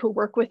those of you who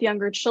work with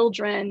younger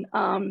children,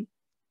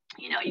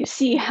 you know, you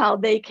see how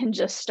they can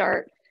just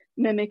start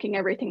mimicking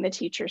everything the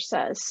teacher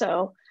says.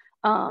 So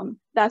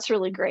that's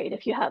really great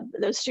if you have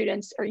those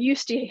students are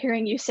used to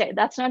hearing you say,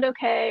 that's not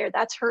okay, or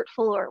that's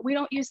hurtful, or we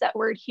don't use that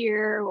word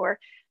here, or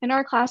in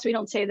our class, we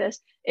don't say this.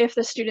 If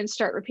the students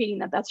start repeating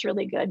that, that's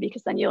really good,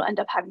 because then you'll end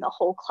up having the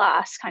whole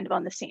class kind of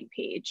on the same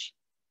page.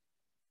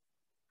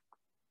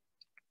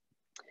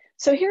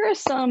 So here are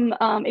some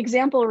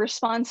example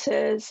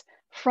responses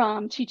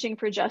from Teaching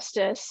for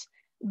Justice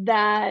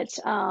that,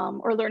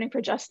 or Learning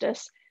for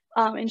Justice,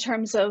 in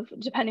terms of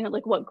depending on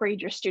like what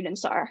grade your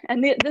students are.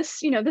 And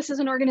this, you know, this is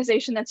an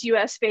organization that's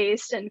US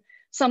based, and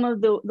some of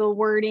the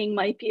wording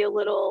might be a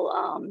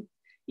little,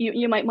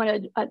 you might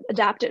want to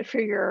adapt it for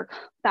your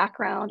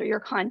background or your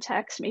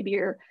context. Maybe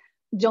you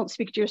don't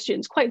speak to your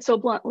students quite so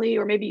bluntly,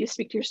 or maybe you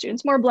speak to your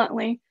students more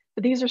bluntly,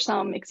 but these are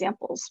some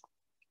examples.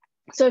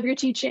 So if you're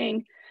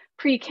teaching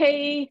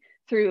pre-K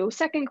through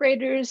second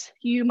graders,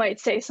 you might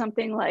say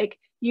something like,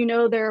 you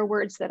know, there are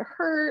words that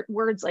hurt,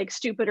 words like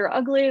stupid or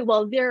ugly.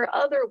 Well, there are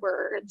other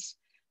words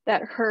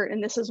that hurt,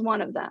 and this is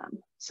one of them.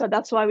 So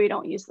that's why we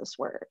don't use this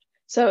word.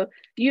 So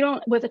you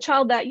don't, with a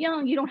child that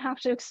young, you don't have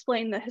to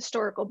explain the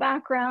historical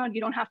background.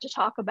 You don't have to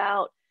talk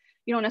about,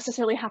 you don't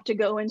necessarily have to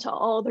go into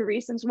all the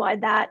reasons why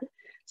that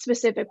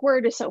specific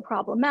word is so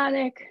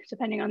problematic,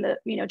 depending on the,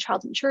 you know,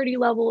 child's maturity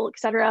level, et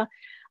cetera.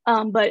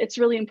 But it's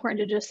really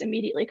important to just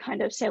immediately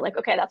kind of say like,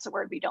 okay, that's a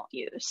word we don't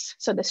use.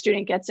 So the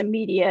student gets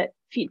immediate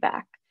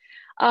feedback.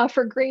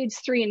 For grades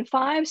 3 and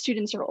 5,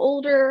 students are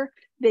older,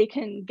 they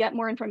can get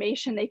more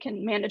information, they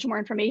can manage more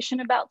information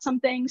about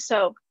something.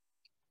 So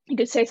you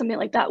could say something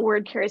like, that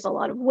word carries a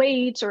lot of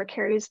weight, or it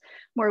carries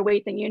more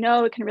weight than you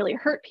know, it can really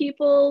hurt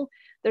people.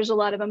 There's a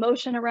lot of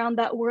emotion around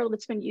that word.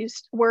 It's been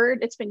used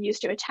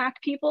to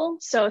attack people.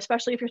 So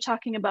especially if you're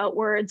talking about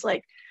words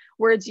like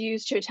words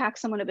used to attack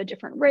someone of a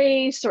different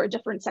race, or a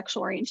different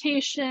sexual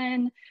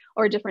orientation,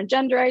 or a different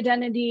gender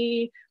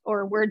identity,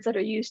 or words that are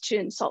used to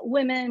insult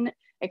women,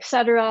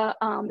 etc.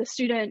 The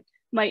student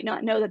might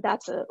not know that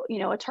that's a, you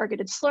know, a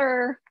targeted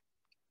slur,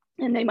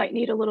 and they might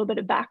need a little bit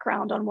of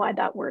background on why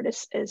that word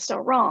is so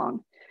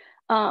wrong.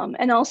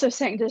 And also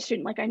saying to the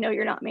student, like, I know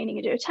you're not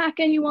meaning to attack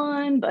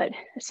anyone, but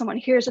if someone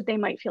hears that they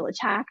might feel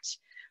attacked,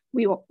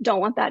 we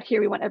don't want that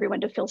here. We want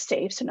everyone to feel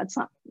safe, so let's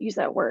not use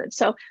that word.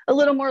 So a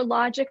little more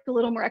logic, a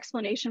little more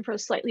explanation for a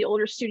slightly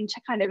older student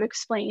to kind of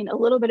explain a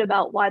little bit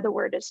about why the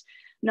word is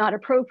not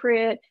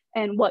appropriate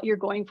and what you're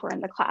going for in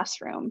the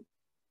classroom.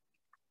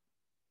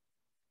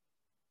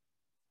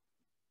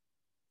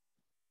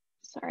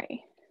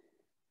 Sorry.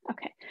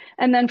 Okay.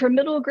 And then for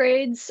middle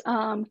grades,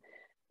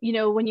 you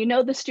know, when you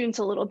know the students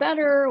a little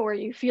better, or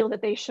you feel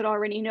that they should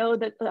already know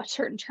that a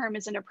certain term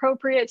is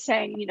inappropriate,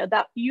 saying, you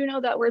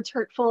know that word's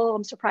hurtful,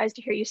 I'm surprised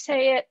to hear you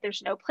say it,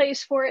 there's no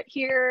place for it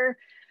here.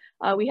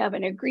 We have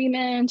an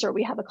agreement, or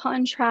we have a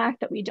contract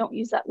that we don't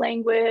use that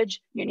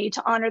language. You need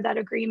to honor that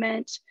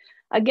agreement.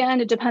 Again,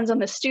 it depends on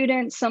the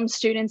student. Some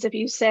students, if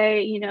you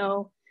say, you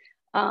know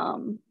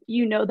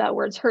that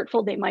word's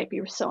hurtful, they might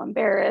be so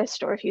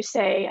embarrassed. Or if you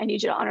say, I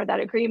need you to honor that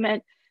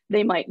agreement,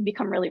 they might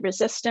become really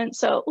resistant.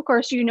 So of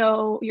course, you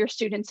know your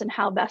students and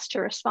how best to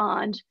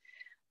respond.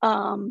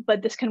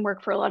 But this can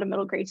work for a lot of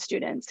middle grade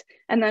students.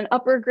 And then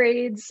upper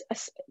grades,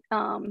 if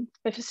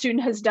a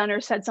student has done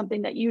or said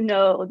something that you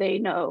know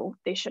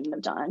they shouldn't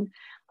have done,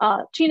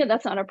 Gina,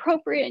 that's not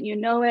appropriate and you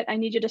know it, I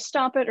need you to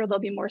stop it, or there'll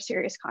be more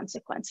serious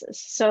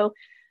consequences. So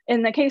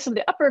in the case of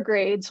the upper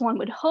grades, one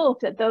would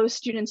hope that those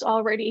students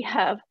already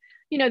have,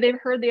 you know, they've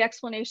heard the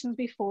explanations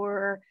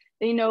before,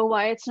 they know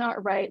why it's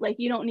not right. Like,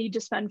 you don't need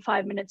to spend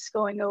 5 minutes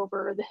going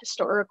over the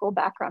historical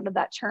background of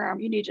that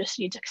term. You just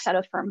need to set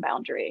a firm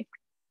boundary.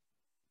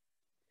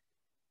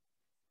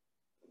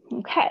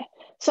 Okay,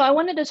 so I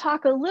wanted to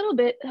talk a little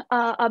bit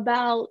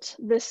about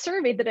this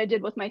survey that I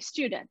did with my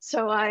students.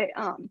 So I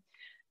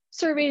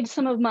surveyed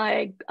some of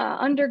my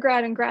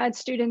undergrad and grad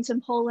students in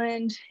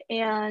Poland,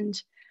 and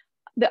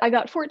I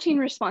got 14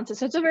 responses.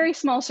 So it's a very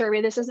small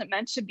survey. This isn't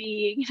meant to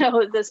be, you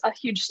know, a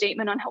huge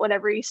statement on what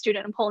every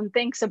student in Poland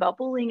thinks about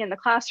bullying in the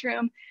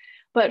classroom.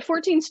 But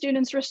 14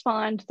 students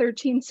respond.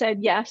 13 said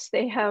yes,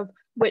 they have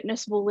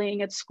witnessed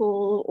bullying at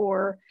school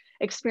or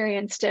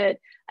experienced it.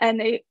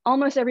 And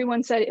almost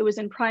everyone said it was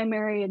in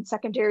primary and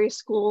secondary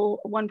school.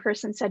 One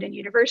person said in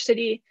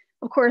university.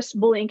 Of course,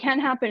 bullying can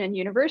happen in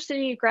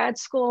university, grad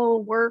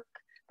school, work,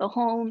 the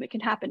home. It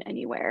can happen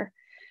anywhere.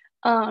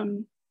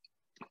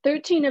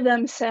 13 of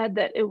them said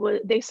that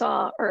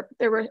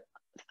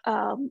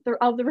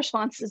of the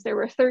responses, there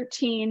were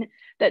 13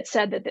 that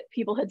said that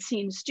people had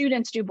seen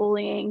students do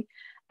bullying,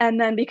 And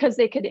then because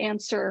they could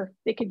answer,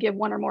 they could give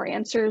one or more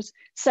answers,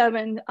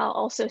 7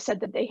 also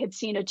said that they had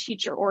seen a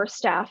teacher or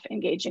staff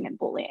engaging in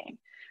bullying.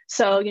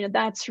 So, you know,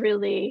 that's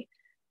really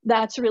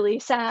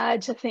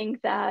sad to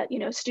think that, you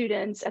know,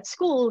 students at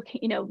school,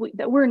 you know,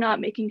 that we're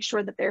not making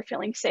sure that they're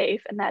feeling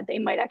safe and that they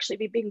might actually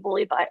be being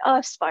bullied by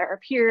us, by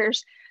our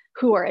peers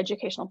who are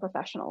educational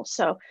professionals.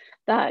 So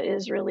that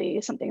is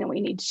really something that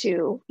we need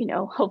to, you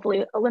know,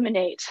 hopefully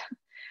eliminate.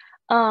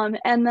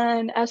 And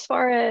then as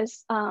far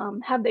as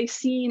have they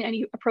seen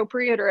any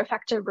appropriate or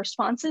effective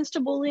responses to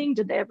bullying?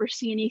 Did they ever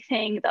see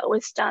anything that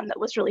was done that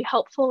was really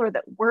helpful or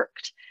that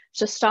worked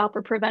to stop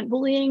or prevent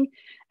bullying?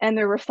 And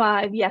there were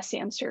 5 yes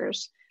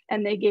answers,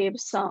 and they gave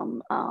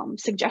some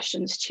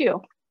suggestions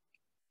too.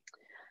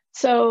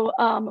 So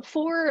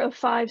 4 of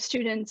 5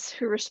 students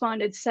who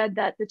responded said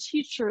that the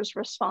teacher's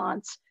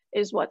response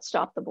is what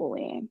stopped the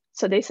bullying.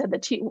 So they said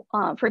that,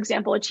 for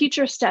example, a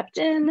teacher stepped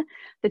in,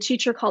 the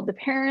teacher called the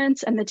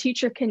parents, and the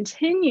teacher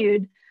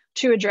continued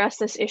to address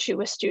this issue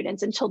with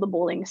students until the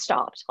bullying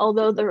stopped,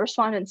 although the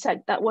respondent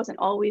said that wasn't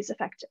always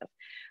effective.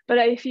 But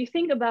if you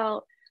think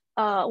about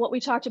what we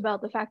talked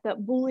about, the fact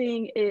that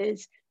bullying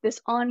is this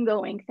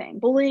ongoing thing.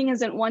 Bullying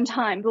isn't one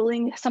time,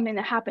 bullying is something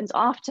that happens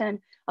often.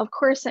 Of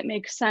course, it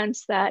makes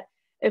sense that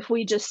if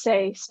we just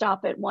say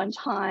stop it one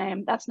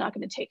time, that's not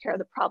going to take care of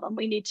the problem.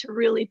 We need to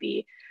really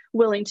be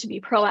willing to be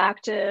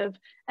proactive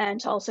and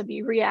to also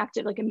be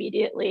reactive, like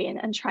immediately,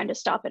 and trying to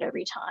stop it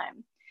every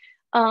time.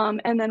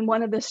 And then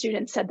one of the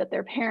students said that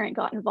their parent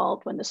got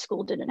involved when the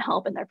school didn't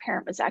help, and their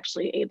parent was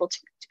actually able to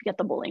get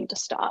the bullying to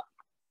stop.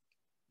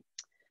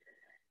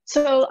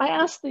 So I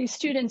asked these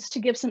students to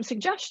give some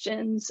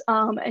suggestions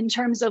in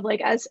terms of,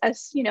 like, as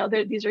you know,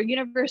 these are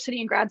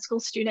university and grad school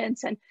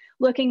students, and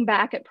looking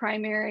back at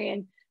primary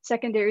and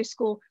secondary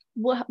school,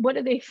 what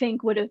do they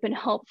think would have been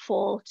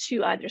helpful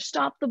to either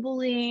stop the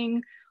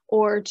bullying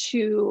or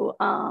to,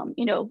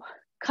 you know,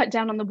 cut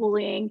down on the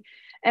bullying?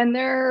 And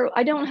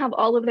I don't have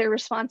all of their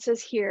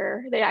responses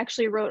here. They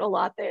actually wrote a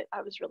lot that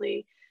I was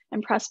really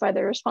impressed by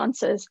their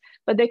responses,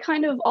 but they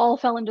kind of all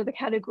fell into the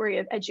category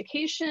of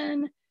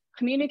education,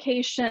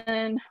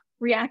 communication,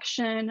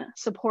 reaction,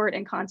 support,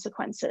 and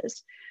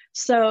consequences.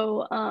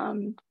 So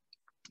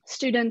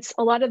students,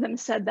 a lot of them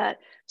said that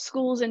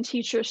schools and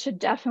teachers should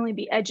definitely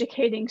be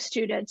educating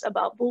students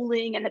about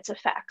bullying and its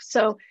effects.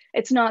 So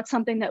it's not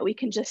something that we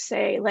can just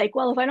say, like,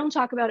 well, if I don't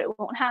talk about it, it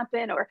won't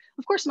happen, or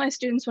of course my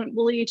students wouldn't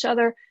bully each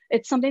other.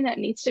 It's something that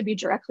needs to be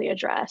directly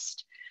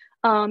addressed.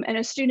 And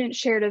a student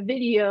shared a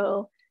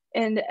video,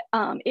 and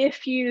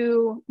if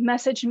you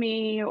message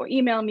me or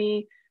email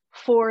me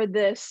for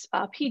this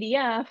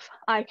PDF,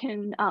 I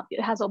can,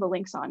 it has all the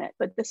links on it,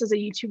 but this is a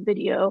YouTube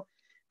video.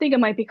 I think it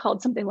might be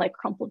called something like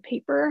Crumpled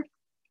Paper.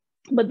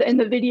 But in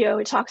the video,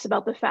 it talks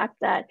about the fact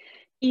that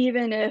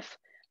even if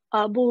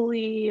a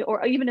bully,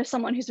 or even if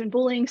someone who's been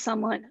bullying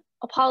someone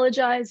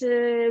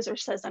apologizes or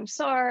says, I'm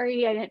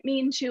sorry, I didn't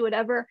mean to,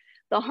 whatever,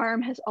 the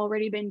harm has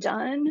already been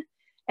done.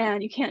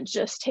 And you can't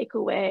just take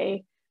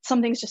away,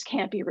 some things just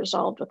can't be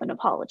resolved with an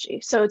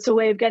apology. So it's a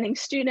way of getting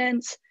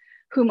students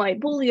who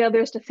might bully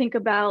others to think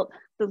about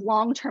the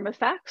long-term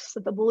effects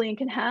that the bullying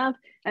can have,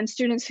 and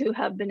students who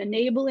have been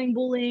enabling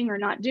bullying or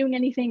not doing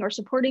anything or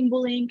supporting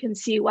bullying can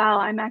see, wow,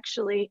 I'm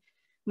actually,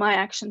 my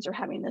actions are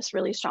having this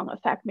really strong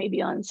effect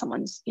maybe on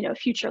someone's, you know,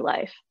 future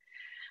life.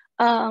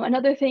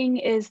 Another thing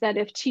is that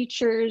if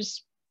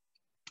teachers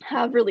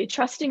have really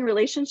trusting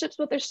relationships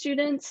with their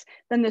students,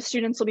 then the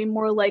students will be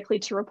more likely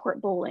to report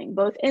bullying,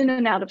 both in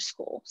and out of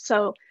school.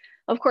 So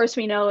of course,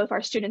 we know if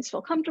our students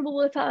feel comfortable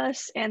with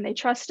us and they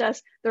trust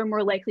us, they're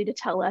more likely to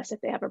tell us if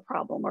they have a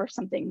problem or if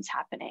something's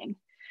happening,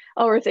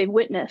 or if they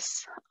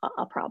witness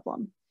a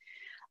problem.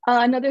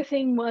 Another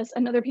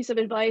piece of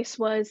advice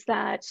was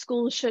that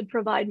schools should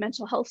provide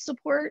mental health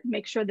support,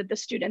 make sure that the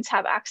students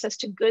have access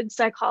to good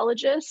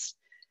psychologists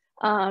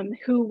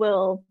who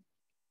will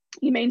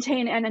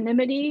maintain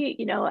anonymity,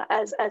 you know,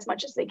 as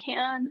much as they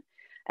can,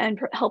 and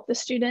help the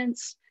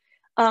students.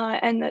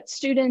 And that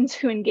students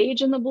who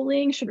engage in the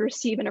bullying should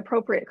receive an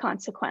appropriate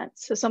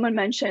consequence. So someone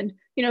mentioned,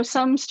 you know,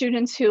 some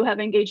students who have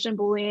engaged in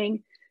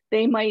bullying,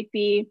 they might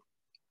be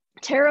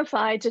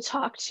terrified to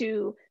talk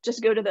to,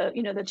 just go to the,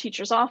 you know, the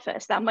teacher's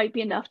office. That might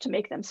be enough to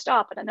make them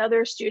stop. And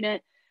another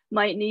student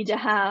might need to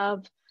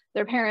have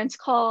their parents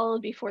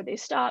called before they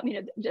stop.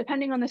 You know,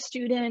 depending on the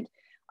student,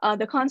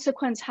 the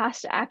consequence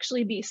has to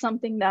actually be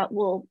something that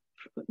will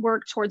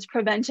work towards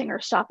preventing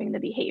or stopping the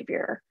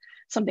behavior,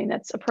 something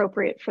that's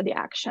appropriate for the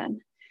action.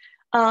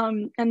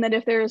 And that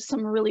if there's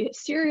some really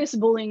serious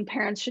bullying,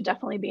 parents should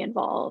definitely be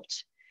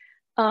involved.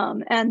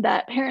 And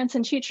that parents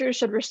and teachers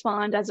should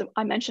respond, as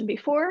I mentioned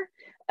before,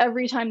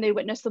 every time they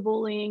witness the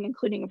bullying,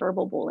 including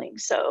verbal bullying.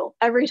 So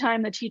every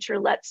time the teacher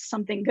lets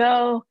something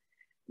go,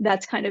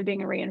 that's kind of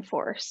being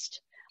reinforced.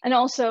 And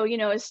also, you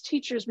know, as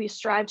teachers, we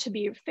strive to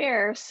be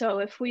fair. So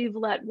if we've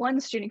let one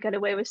student get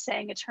away with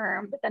saying a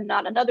term, but then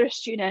not another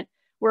student,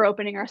 we're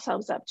opening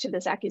ourselves up to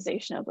this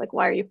accusation of, like,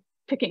 why are you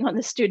picking on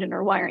the student,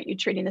 or why aren't you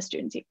treating the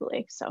students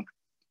equally? So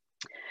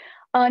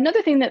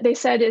another thing that they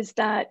said is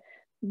that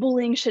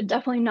bullying should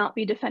definitely not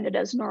be defended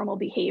as normal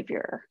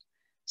behavior.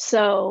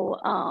 So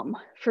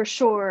for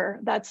sure,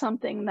 that's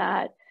something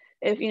that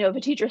if a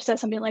teacher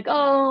says something like,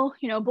 oh,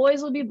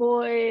 boys will be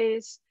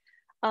boys,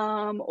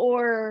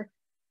 or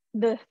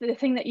the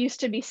thing that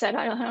used to be said,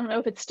 I don't know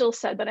if it's still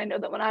said, but I know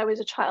that when I was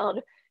a child,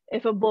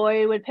 if a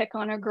boy would pick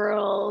on a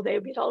girl, they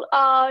would be told,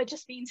 oh, it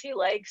just means he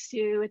likes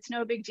you. It's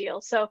no big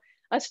deal. So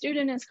a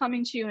student is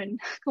coming to you and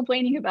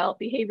complaining about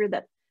behavior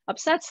that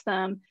upsets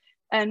them.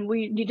 And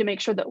we need to make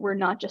sure that we're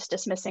not just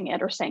dismissing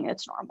it or saying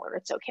it's normal or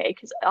it's okay,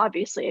 because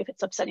obviously if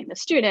it's upsetting the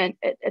student,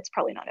 it's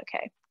probably not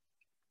okay.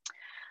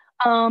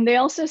 They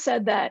also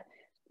said that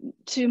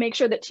to make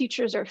sure that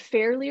teachers are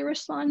fairly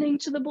responding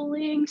to the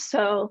bullying.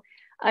 So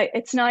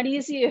it's not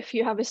easy if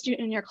you have a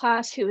student in your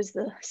class who is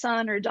the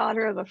son or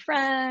daughter of a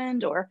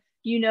friend, or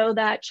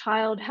that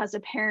child has a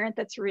parent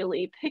that's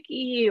really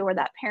picky, or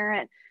that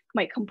parent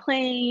might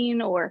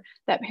complain, or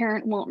that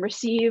parent won't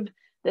receive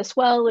this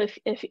well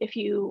if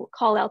you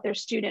call out their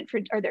student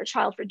or their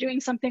child for doing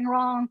something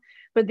wrong.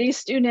 But these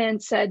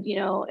students said,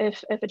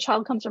 if a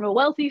child comes from a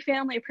wealthy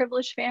family, a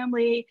privileged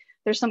family,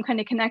 there's some kind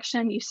of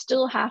connection, you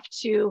still have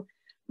to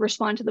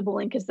respond to the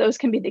bullying, because those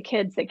can be the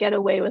kids that get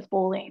away with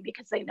bullying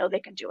because they know they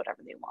can do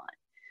whatever they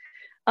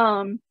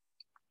want.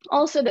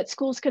 Also, that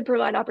schools could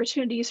provide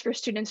opportunities for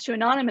students to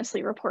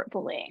anonymously report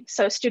bullying.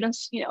 So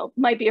students,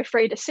 might be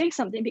afraid to say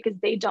something because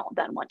they don't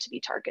then want to be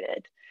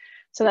targeted.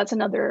 So that's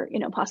another,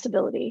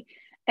 possibility.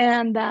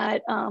 And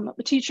that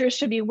teachers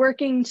should be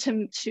working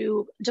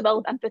to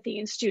develop empathy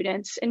in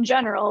students in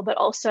general, but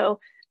also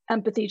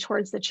empathy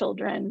towards the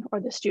children or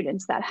the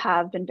students that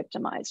have been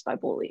victimized by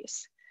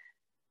bullies.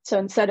 So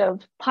instead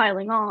of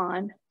piling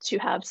on, to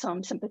have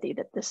some sympathy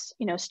that this,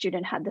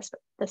 student had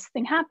this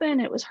thing happen,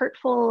 it was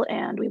hurtful,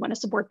 and we want to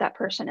support that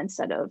person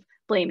instead of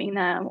blaming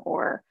them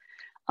or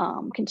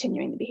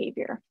continuing the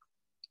behavior.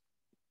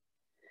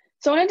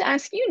 So I wanted to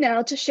ask you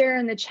now to share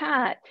in the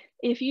chat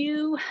if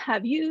you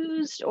have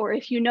used or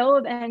if you know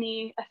of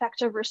any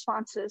effective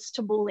responses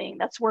to bullying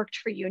that's worked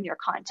for you in your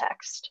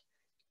context.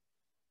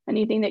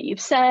 Anything that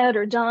you've said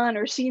or done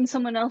or seen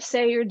someone else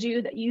say or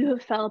do that you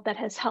have felt that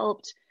has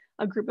helped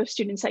a group of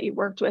students that you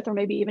worked with, or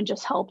maybe even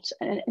just helped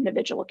an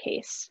individual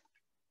case.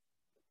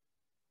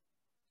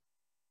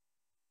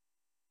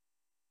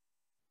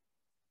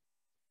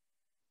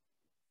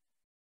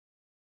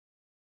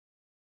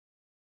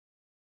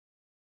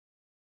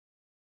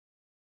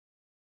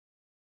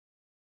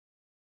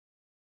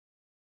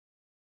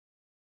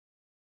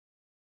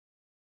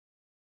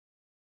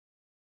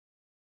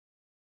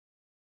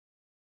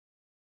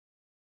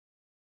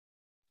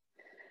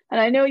 And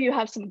I know you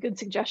have some good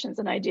suggestions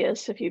and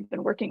ideas if you've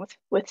been working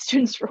with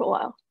students for a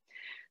while.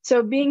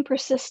 So being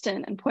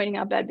persistent and pointing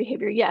out bad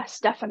behavior, yes,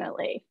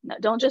 definitely. No,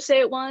 don't just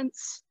say it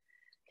once,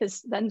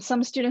 because then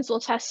some students will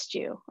test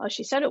you. Oh,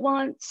 she said it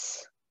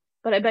once,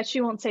 but I bet she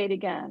won't say it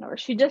again. Or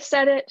she just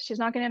said it, she's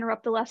not going to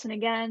interrupt the lesson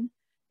again.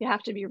 You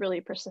have to be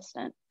really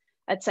persistent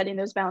at setting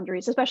those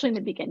boundaries, especially in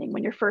the beginning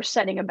when you're first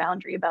setting a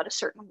boundary about a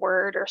certain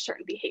word or a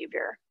certain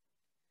behavior,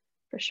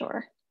 for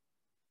sure.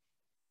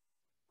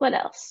 What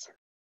else?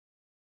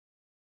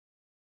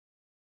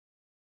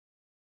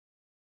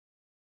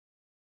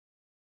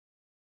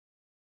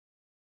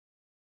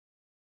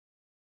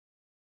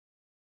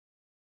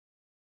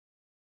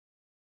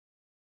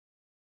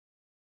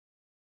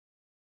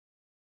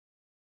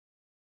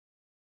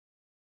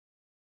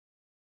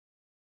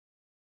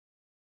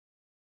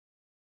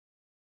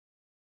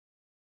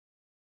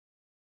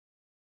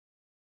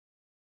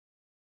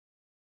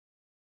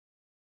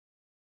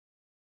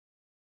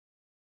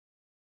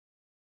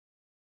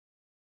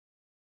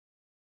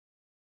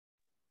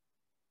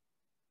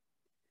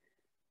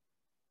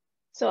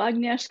 So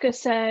Agnieszka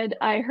said,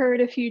 I heard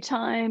a few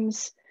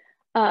times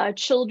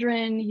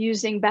children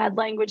using bad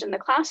language in the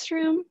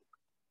classroom.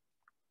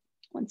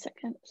 One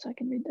second, so I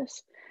can read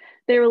this.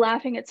 They were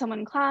laughing at someone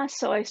in class,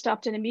 so I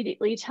stopped and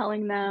immediately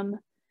telling them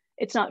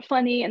it's not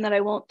funny and that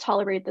I won't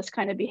tolerate this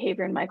kind of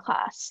behavior in my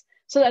class.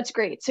 So that's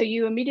great. So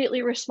you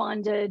immediately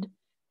responded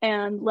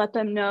and let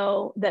them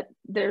know that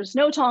there's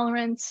no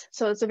tolerance.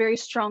 So it's a very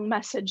strong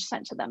message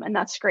sent to them, and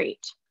that's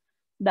great.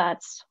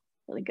 That's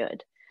really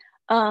good.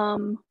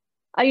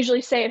 I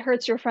usually say it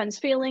hurts your friend's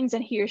feelings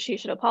and he or she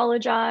should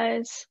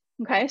apologize.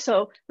 Okay,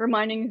 so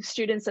reminding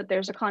students that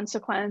there's a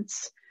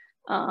consequence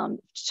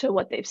to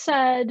what they've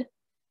said,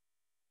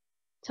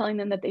 telling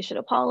them that they should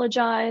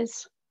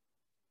apologize.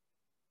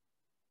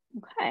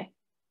 Okay,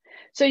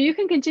 so you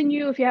can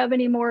continue if you have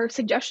any more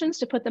suggestions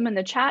to put them in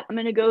the chat. I'm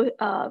gonna go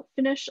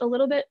finish a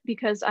little bit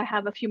because I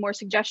have a few more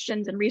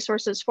suggestions and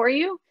resources for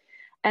you,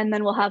 and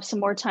then we'll have some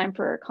more time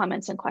for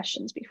comments and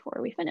questions before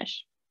we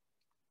finish.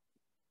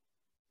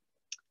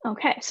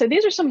 Okay, so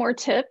these are some more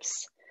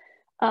tips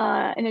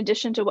in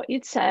addition to what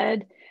you'd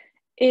said,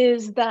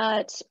 is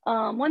that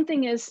one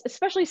thing is,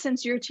 especially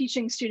since you're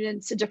teaching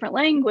students a different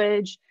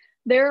language,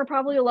 there are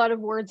probably a lot of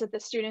words that the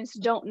students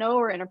don't know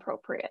are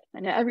inappropriate.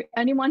 And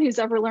anyone who's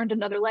ever learned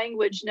another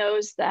language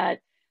knows that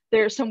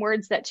there are some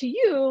words that to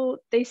you,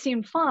 they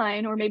seem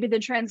fine, or maybe the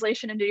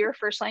translation into your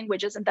first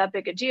language isn't that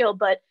big a deal,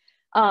 but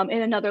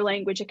In another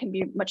language, it can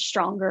be much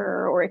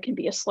stronger, or it can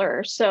be a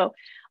slur. So,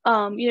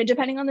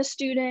 depending on the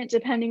student,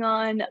 depending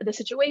on the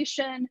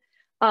situation,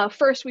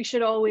 first, we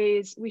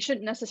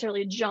shouldn't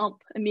necessarily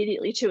jump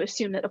immediately to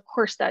assume that, of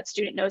course, that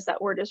student knows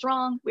that word is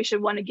wrong. We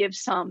should want to give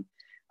some,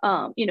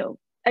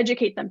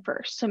 educate them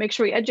first. So make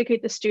sure we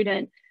educate the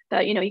student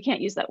that, you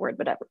can't use that word,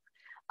 whatever,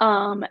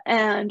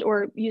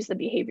 or use the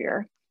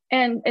behavior.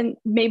 And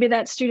maybe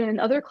that student in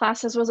other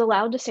classes was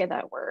allowed to say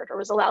that word or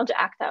was allowed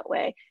to act that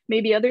way.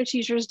 Maybe other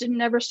teachers didn't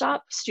ever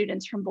stop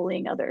students from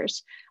bullying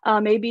others.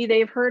 Maybe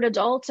they've heard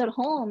adults at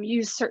home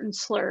use certain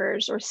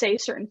slurs or say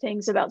certain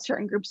things about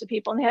certain groups of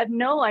people, and they had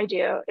no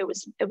idea it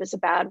was a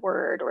bad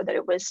word, or that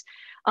it was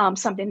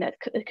something that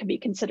could be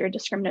considered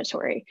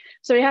discriminatory.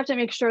 So we have to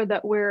make sure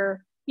that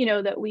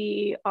that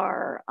we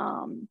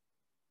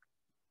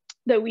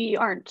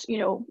aren't,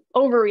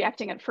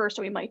 overreacting at first,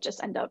 or we might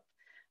just end up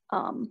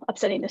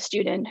upsetting the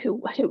student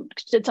who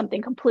did something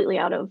completely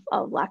out of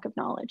lack of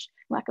knowledge,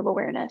 lack of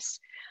awareness.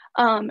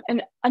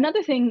 And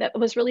another thing that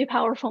was really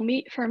powerful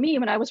for me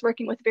when I was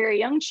working with very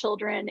young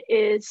children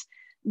is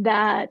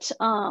that,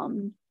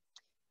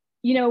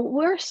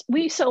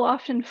 we so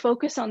often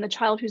focus on the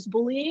child who's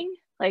bullying.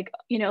 Like,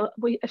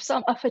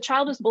 if a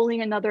child is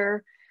bullying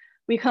another,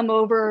 we come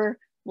over,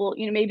 we'll,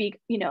 maybe,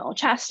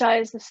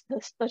 chastise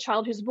the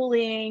child who's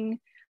bullying,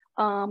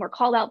 or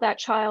call out that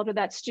child or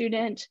that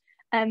student,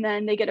 and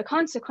then they get a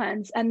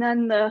consequence. And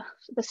then the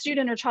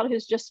student or child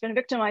who's just been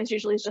victimized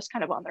usually is just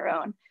kind of on their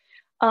own.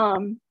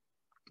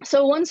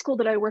 So one school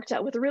that I worked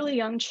at with really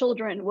young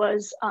children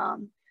was,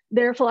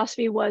 their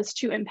philosophy was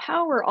to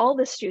empower all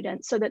the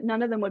students so that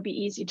none of them would be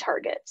easy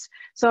targets.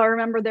 So I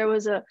remember there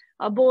was a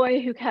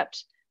boy who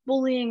kept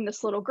bullying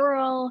this little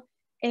girl,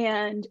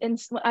 and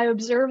I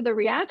observed the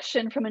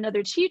reaction from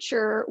another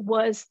teacher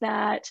was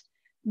that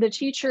the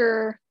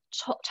teacher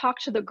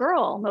talked to the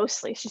girl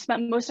mostly. She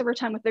spent most of her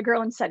time with the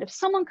girl and said, if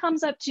someone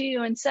comes up to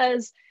you and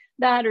says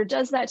that or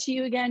does that to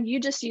you again, you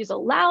just use a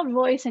loud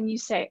voice and you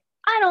say,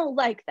 I don't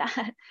like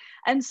that.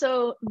 And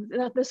so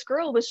this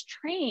girl was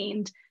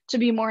trained to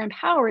be more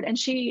empowered, and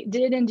she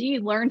did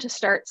indeed learn to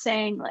start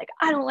saying, like,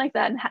 I don't like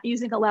that, and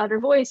using a louder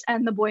voice,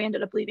 and the boy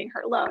ended up leaving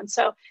her alone.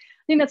 So I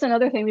think that's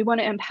another thing. We want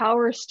to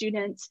empower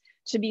students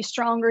to be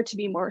stronger, to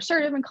be more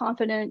assertive and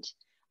confident,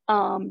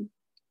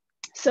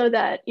 so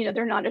that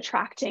they're not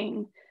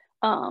attracting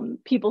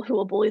people who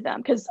will bully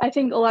them. Because I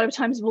think a lot of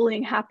times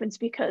bullying happens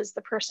because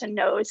the person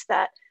knows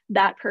that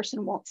that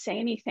person won't say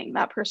anything,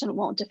 that person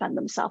won't defend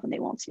themselves, and they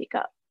won't speak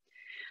up.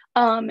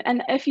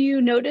 And if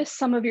you notice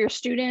some of your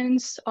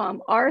students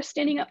are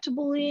standing up to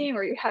bullying,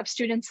 or you have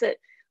students that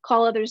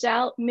call others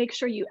out, make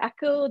sure you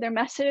echo their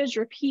message,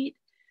 repeat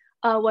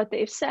what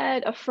they've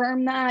said,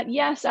 affirm that,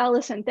 yes,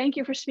 Allison, thank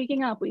you for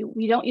speaking up.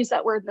 We don't use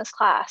that word in this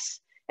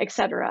class,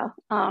 etc.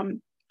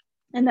 And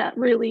that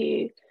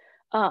really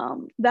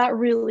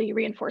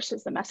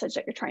reinforces the message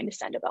that you're trying to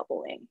send about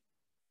bullying.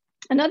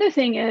 Another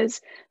thing is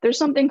there's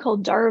something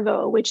called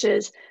DARVO, which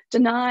is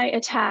deny,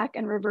 attack,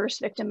 and reverse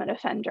victim and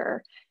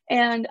offender.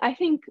 And I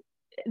think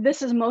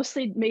this is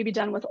mostly maybe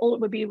done with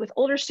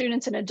older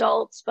students and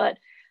adults, but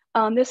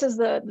this is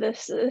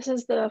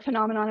the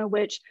phenomenon in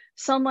which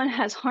someone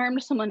has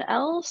harmed someone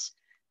else,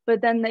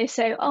 but then they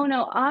say, oh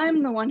no,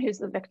 I'm the one who's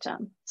the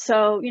victim.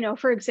 So,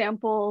 for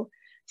example,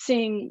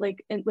 seeing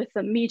with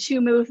the Me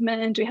Too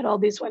movement, we had all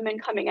these women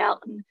coming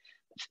out and,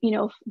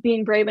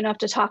 being brave enough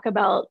to talk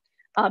about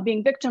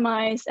being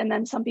victimized. And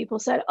then some people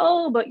said,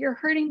 oh, but you're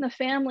hurting the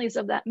families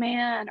of that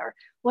man, or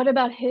what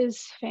about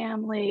his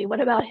family? What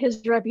about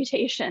his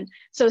reputation?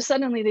 So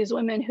suddenly these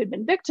women who'd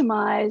been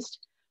victimized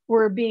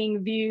were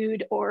being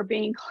viewed or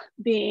being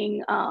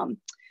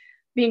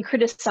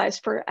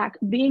criticized for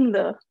being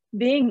the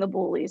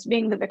bullies,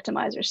 being the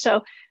victimizers.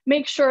 So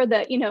make sure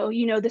that you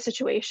know the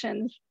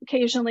situation.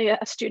 Occasionally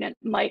a student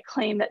might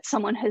claim that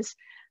someone has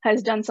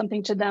done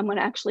something to them when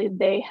actually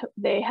they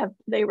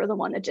were the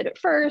one that did it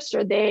first,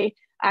 or they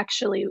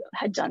actually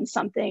had done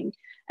something,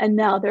 and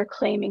now they're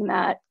claiming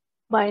that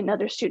by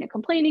another student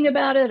complaining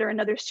about it or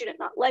another student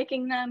not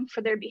liking them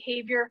for their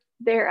behavior,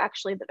 they're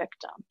actually the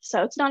victim.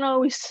 So it's not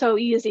always so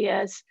easy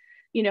as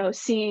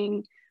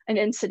seeing an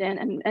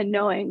incident and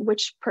knowing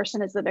which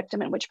person is the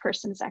victim and which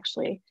person is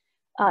actually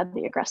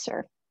the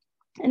aggressor.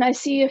 And I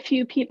see a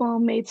few people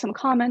made some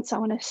comments I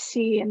want to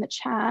see in the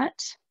chat.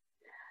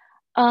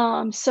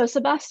 So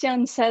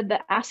Sebastian said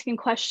that asking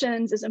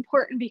questions is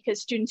important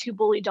because students who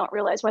bully don't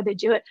realize why they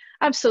do it.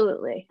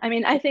 Absolutely. I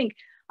mean, I think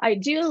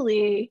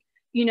ideally,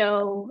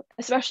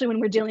 especially when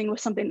we're dealing with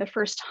something the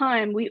first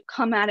time, we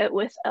come at it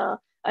with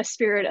a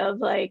spirit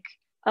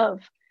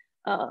of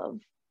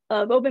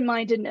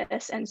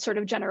open-mindedness and sort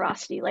of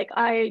generosity. Like,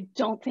 I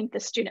don't think the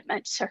student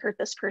meant to hurt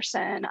this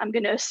person. I'm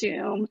going to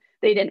assume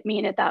they didn't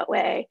mean it that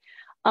way,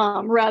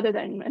 rather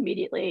than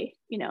immediately,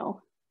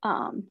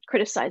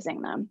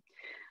 criticizing them.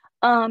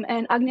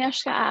 And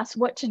Agnieszka asked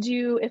what to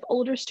do if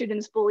older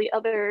students bully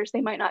others.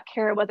 They might not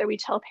care whether we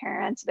tell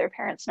parents. Their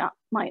parents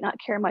might not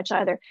care much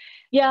either.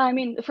 Yeah, I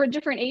mean, for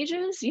different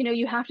ages,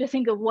 you have to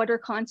think of what are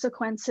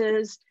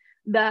consequences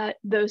that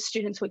those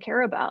students would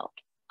care about.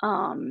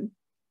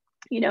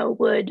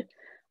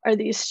 Are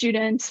these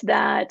students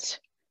that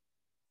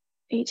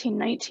 18,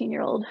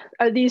 19-year-old,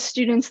 are these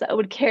students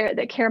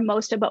that care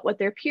most about what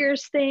their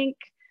peers think?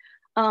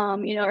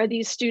 Are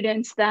these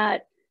students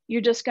that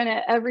you're just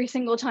gonna, every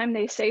single time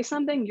they say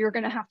something, you're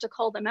gonna have to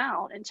call them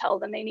out and tell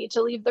them they need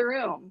to leave the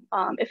room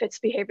if it's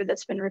behavior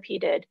that's been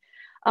repeated?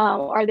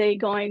 Are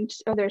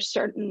there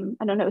certain,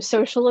 I don't know,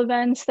 social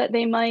events that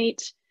they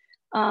might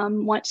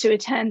want to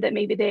attend that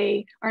maybe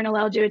they aren't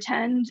allowed to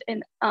attend?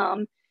 And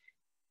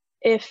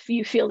if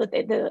you feel that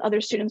the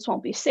other students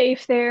won't be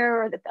safe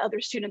there, or that the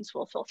other students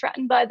will feel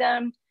threatened by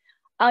them.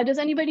 Does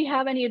anybody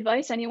have any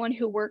advice? Anyone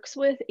who works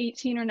with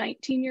 18 or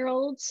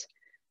 19-year-olds?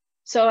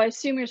 So I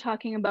assume you're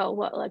talking about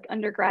what, like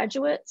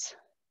undergraduate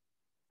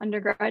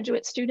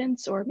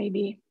students, or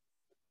maybe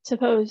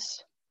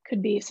suppose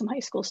could be some high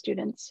school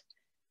students.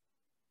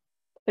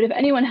 But if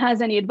anyone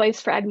has any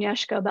advice for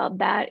Agnieszka about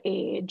that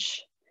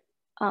age,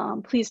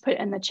 please put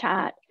it in the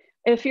chat.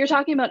 If you're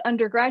talking about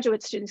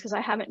undergraduate students, because I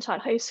haven't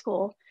taught high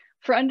school,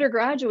 for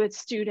undergraduate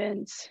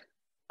students,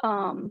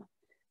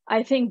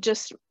 I think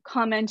just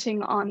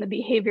commenting on the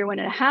behavior when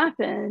it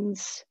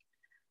happens,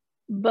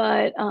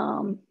 but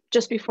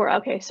just before,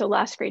 okay, so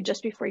last grade,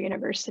 just before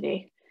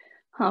university.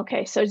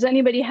 Okay, so does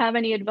anybody have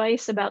any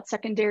advice about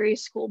secondary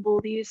school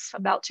bullies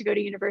about to go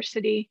to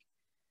university?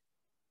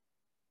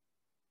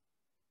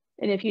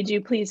 And if you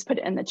do, please put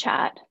it in the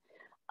chat.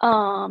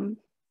 I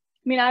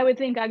mean, I would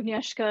think,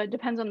 Agnieszka,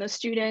 depends on the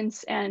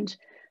students, and,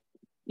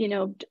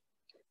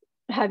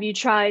 have you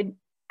tried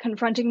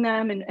confronting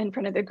them in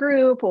front of the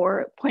group,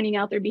 or pointing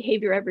out their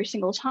behavior every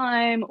single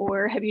time?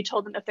 Or have you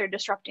told them if they're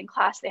disrupting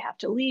class, they have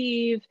to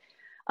leave?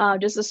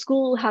 Does the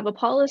school have a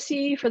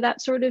policy for that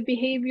sort of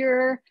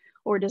behavior?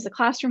 Or does the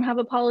classroom have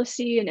a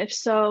policy? And if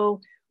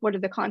so, what are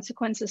the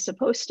consequences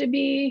supposed to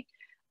be?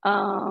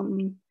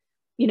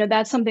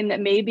 That's something that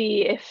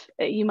maybe if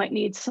you might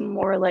need some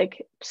more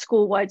like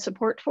school-wide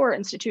support for,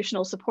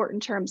 institutional support in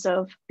terms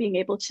of being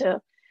able to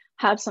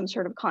have some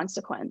sort of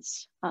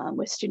consequence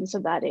with students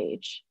of that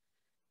age.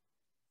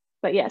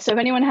 But yeah, so if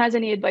anyone has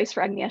any advice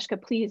for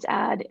Agnieszka, please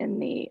add in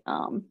the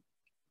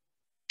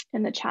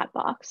chat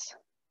box.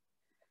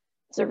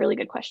 It's a really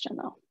good question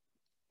though.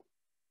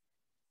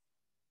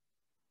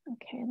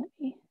 Okay,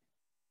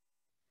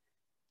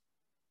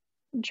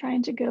 I'm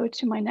trying to go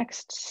to my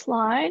next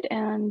slide,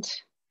 and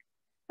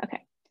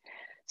okay.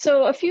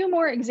 So a few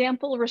more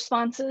example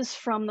responses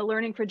from the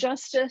Learning for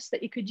Justice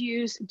that you could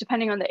use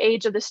depending on the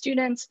age of the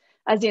students.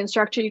 As the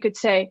instructor, you could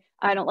say,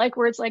 I don't like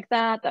words like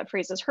that. That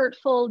phrase is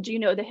hurtful. Do you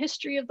know the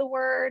history of the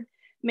word?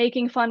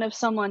 Making fun of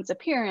someone's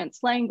appearance,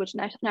 language,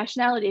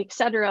 nationality,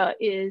 etc.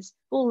 is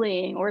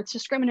bullying, or it's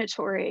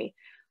discriminatory.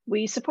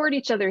 We support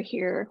each other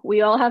here.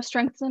 We all have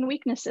strengths and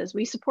weaknesses.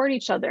 We support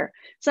each other.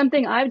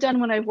 Something I've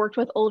done when I've worked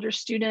with older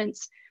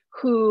students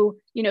who,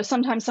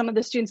 sometimes some of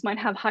the students might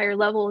have higher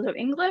levels of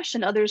English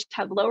and others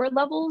have lower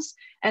levels,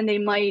 and they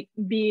might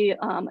be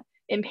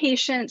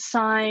impatient,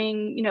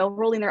 sighing,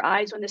 rolling their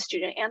eyes when the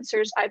student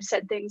answers. I've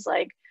said things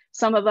like,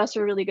 some of us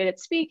are really good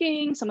at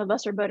speaking, some of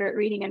us are better at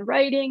reading and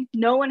writing.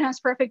 No one has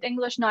perfect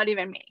English, not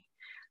even me.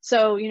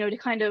 So, to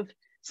kind of,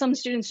 some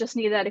students just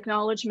need that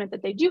acknowledgement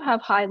that they do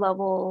have high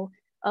level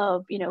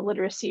of,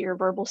 literacy or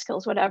verbal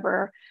skills,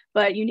 whatever,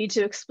 but you need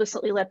to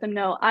explicitly let them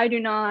know, I do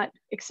not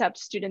accept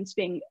students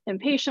being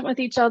impatient with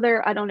each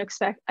other. I don't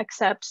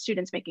accept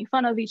students making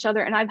fun of each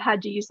other. And I've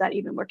had to use that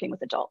even working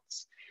with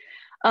adults.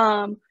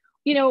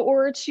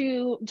 Or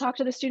to talk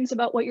to the students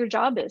about what your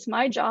job is.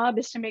 My job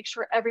is to make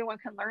sure everyone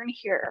can learn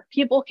here.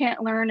 People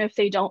can't learn if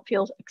they don't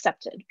feel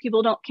accepted.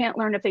 People can't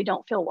learn if they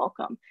don't feel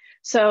welcome.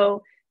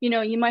 So,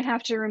 you might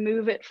have to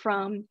remove it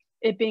from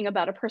it being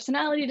about a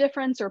personality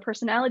difference or a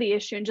personality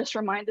issue, and just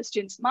remind the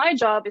students, my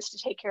job is to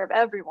take care of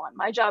everyone.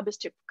 My job is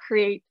to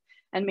create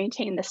and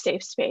maintain the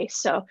safe space.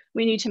 So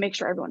we need to make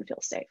sure everyone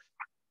feels safe.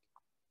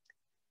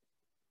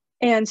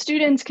 And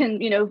students can,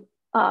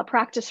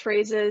 practice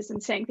phrases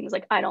and saying things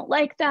like, I don't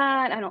like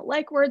that. I don't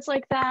like words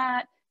like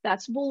that.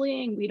 That's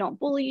bullying. We don't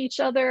bully each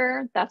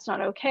other. That's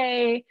not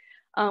okay.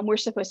 We're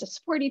supposed to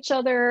support each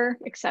other,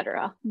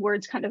 etc.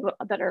 Words kind of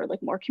that are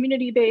like more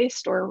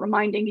community-based or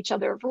reminding each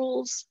other of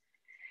rules.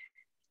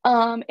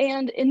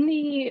 And in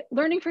the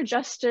Learning for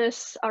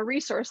Justice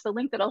resource, the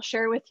link that I'll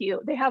share with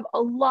you, they have a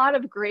lot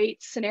of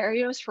great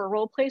scenarios for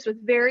role plays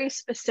with very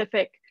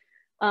specific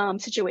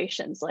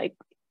situations, like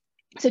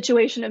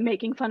situation of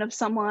making fun of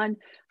someone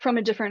from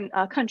a different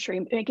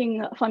country,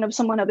 making fun of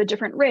someone of a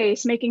different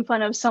race, making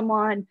fun of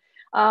someone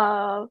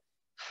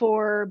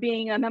for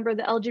being a member of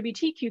the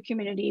LGBTQ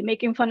community,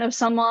 making fun of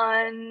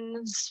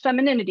someone's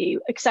femininity,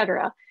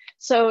 etc.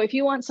 So if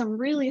you want some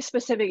really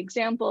specific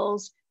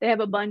examples, they have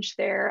a bunch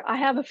there. I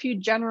have a few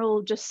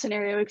general just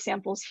scenario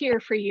examples here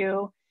for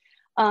you,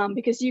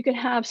 because you can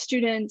have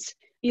students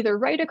either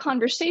write a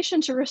conversation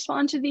to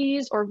respond to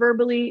these or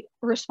verbally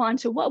respond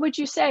to, what would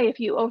you say if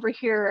you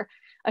overhear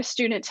a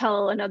student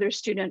tell another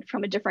student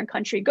from a different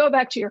country, go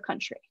back to your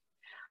country?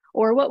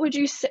 Or what would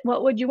you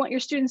want your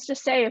students to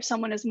say if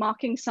someone is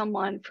mocking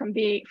someone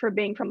for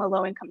being from a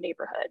low-income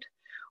neighborhood?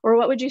 Or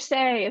what would you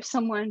say if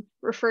someone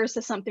refers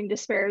to something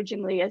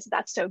disparagingly as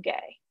 "that's so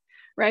gay,"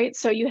 right?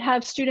 So you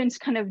have students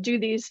kind of do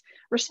these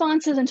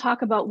responses and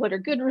talk about what are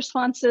good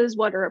responses,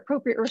 what are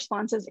appropriate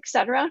responses,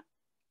 etc.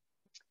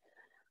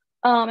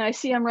 And I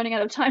see I'm running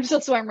out of time, so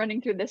that's why I'm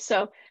running through this.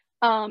 So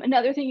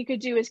another thing you could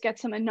do is get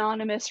some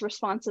anonymous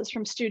responses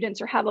from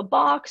students, or have a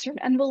box or an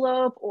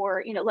envelope,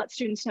 or let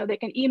students know they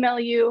can email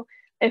you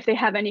if they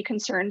have any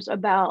concerns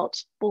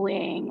about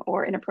bullying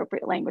or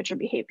inappropriate language or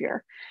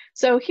behavior.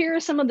 So here are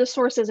some of the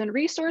sources and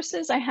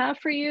resources I have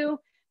for you.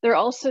 There are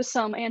also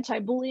some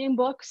anti-bullying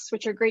books,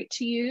 which are great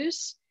to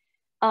use.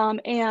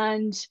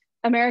 And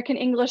American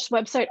English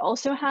website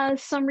also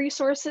has some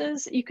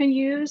resources you can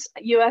use.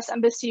 US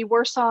Embassy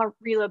Warsaw,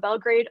 Willow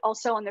Belgrade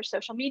also on their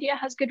social media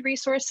has good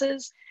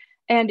resources.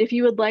 And if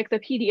you would like the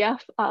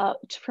PDF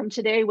from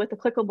today with the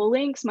clickable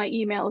links, my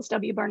email is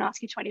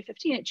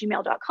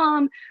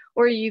wbarnosky2015@gmail.com,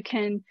 or you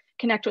can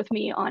connect with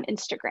me on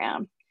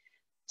Instagram.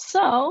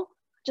 So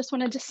just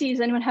wanted to see,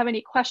 does anyone have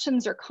any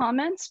questions or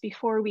comments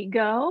before we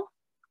go?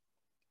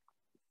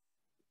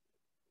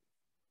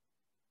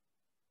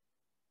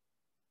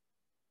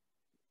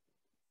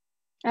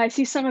 I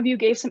see some of you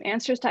gave some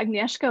answers to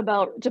Agnieszka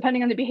about,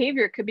 depending on the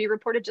behavior, it could be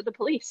reported to the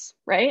police,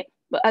 right?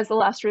 But as the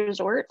last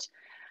resort.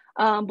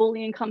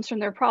 Bullying comes from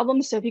their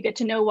problems. So if you get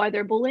to know why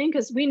they're bullying,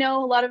 because we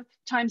know a lot of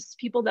times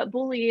people that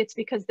bully, it's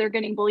because they're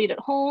getting bullied at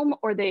home,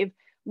 or they've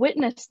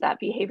witnessed that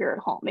behavior at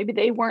home. Maybe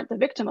they weren't the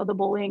victim of the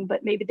bullying,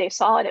 but maybe they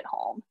saw it at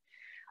home.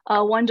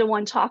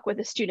 One-to-one talk with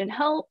a student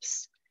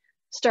helps.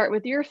 Start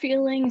with your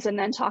feelings and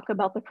then talk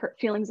about the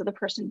feelings of the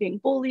person being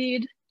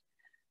bullied.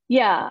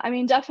 Yeah, I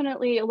mean,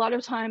 definitely a lot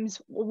of times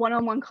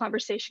one-on-one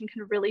conversation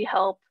can really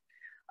help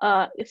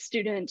a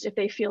student if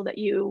they feel that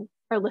you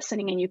are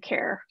listening and you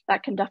care.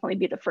 That can definitely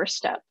be the first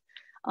step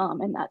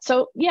in that.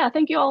 So yeah,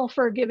 thank you all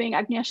for giving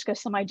Agnieszka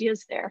some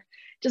ideas there.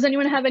 Does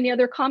anyone have any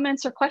other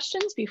comments or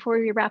questions before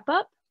we wrap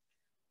up?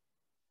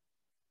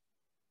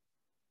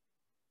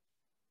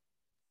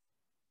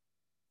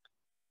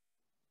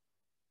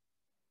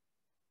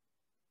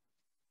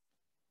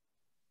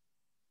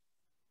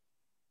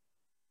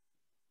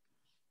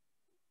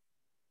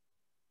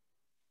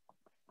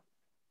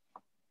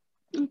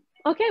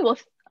 Okay, well,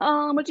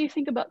 what do you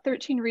think about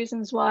 13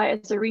 Reasons Why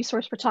as a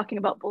resource for talking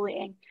about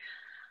bullying?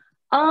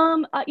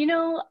 I'll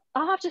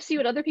have to see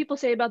what other people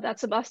say about that,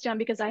 Sebastian,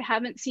 because I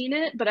haven't seen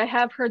it, but I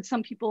have heard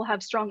some people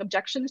have strong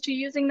objections to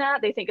using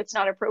that. They think it's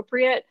not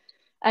appropriate,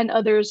 and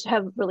others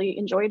have really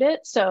enjoyed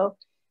it. So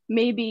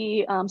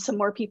maybe some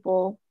more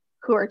people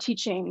who are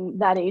teaching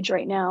that age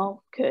right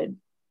now could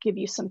give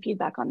you some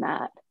feedback on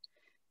that.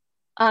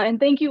 And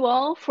thank you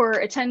all for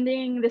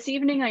attending this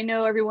evening. I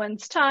know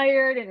everyone's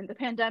tired and the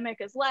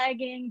pandemic is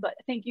lagging, but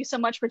thank you so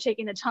much for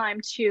taking the time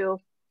to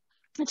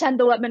attend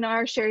the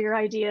webinar, share your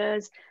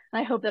ideas.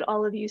 And I hope that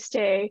all of you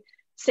stay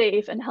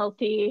safe and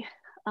healthy.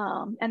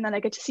 And then I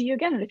get to see you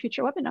again in a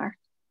future webinar.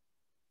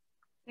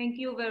 Thank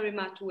you very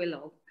much,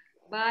 Willow.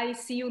 Bye,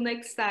 see you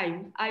next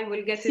time. I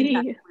will get in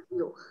touch with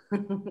you.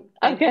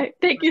 Okay,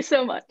 thank you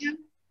so much.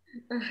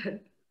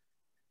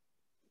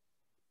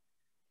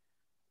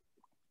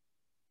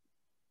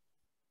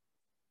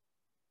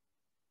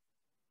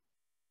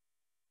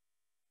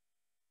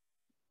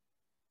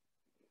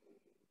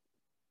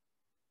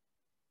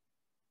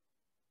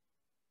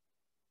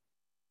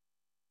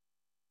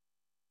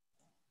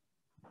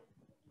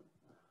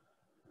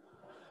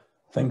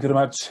 Thank you very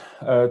much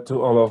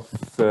to all of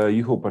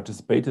you who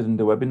participated in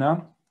the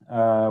webinar.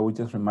 We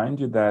just remind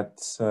you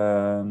that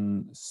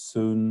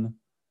soon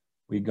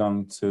we're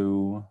going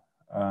to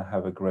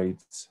have a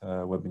great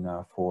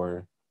webinar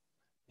for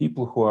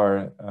people who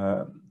are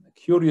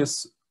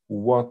curious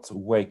what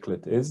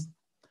Wakelet is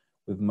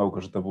with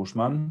Małgorzata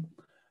Bushman.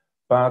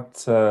 But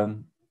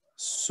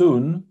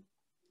soon,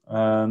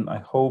 I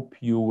hope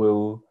you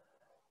will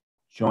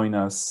join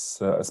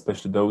us,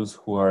 especially those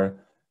who are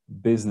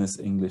business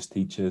English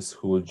teachers,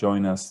 who will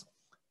join us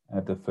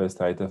at the first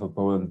IATEFL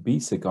Poland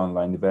BSIC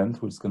online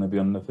event, which is going to be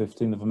on the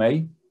 15th of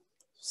May.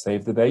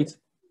 Save the date.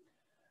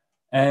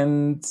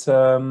 And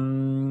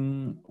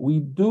we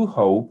do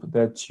hope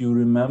that you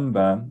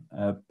remember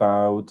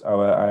about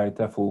our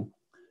IATEFL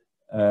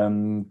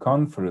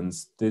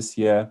conference this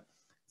year.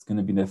 It's going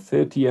to be the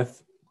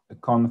 30th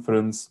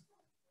conference.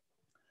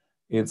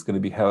 It's going to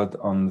be held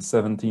on the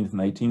 17th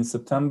and 18th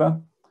September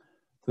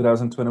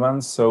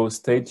 2021. So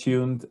stay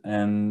tuned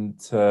and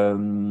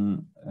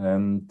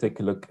take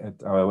a look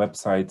at our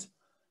website,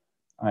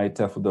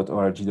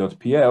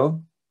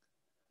 iatefl.org.pl.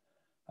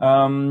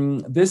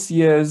 This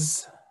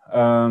year's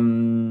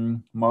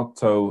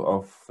motto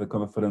of the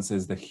conference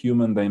is the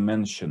human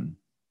dimension.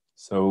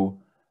 So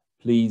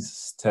please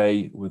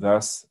stay with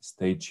us,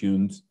 stay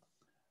tuned.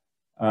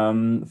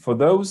 For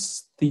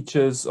those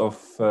teachers of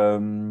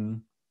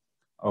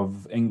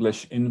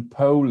English in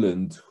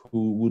Poland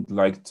who would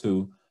like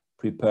to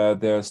prepare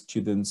their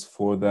students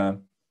for the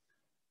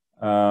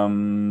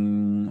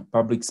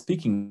public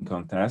speaking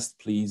contest,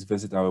 please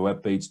visit our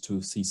webpage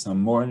to see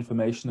some more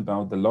information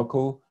about the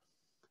local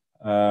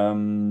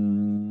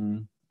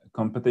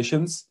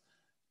competitions.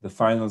 The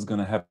final is going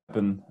to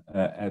happen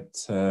at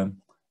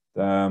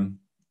the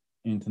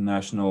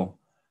International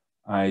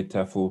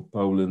IATEFL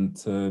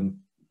Poland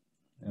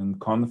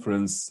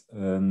conference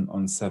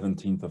on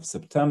 17th of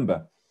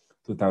September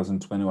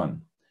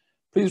 2021.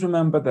 Please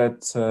remember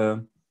that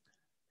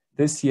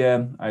this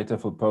year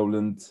IATEFL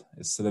Poland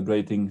is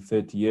celebrating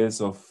 30 years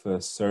of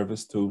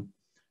service to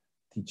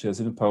teachers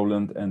in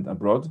Poland and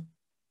abroad.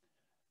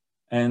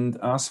 And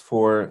as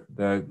for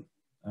the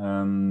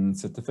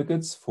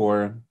certificates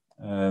for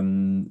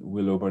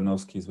Willow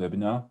Barnosky's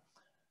webinar,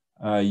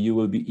 you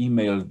will be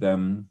emailed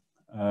them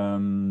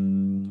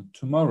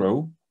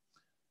tomorrow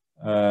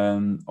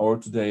or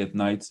today at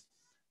night.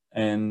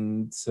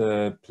 And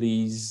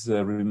please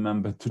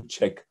remember to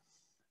check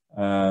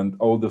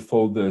all the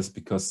folders,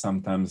 because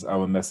sometimes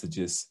our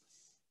messages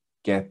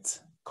get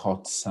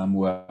caught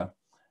somewhere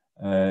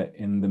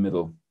in the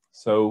middle.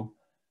 So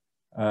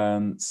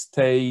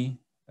stay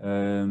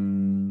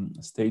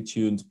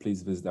tuned.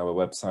 Please visit our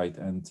website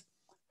and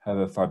have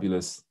a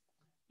fabulous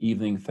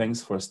evening.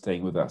 Thanks for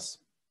staying with us.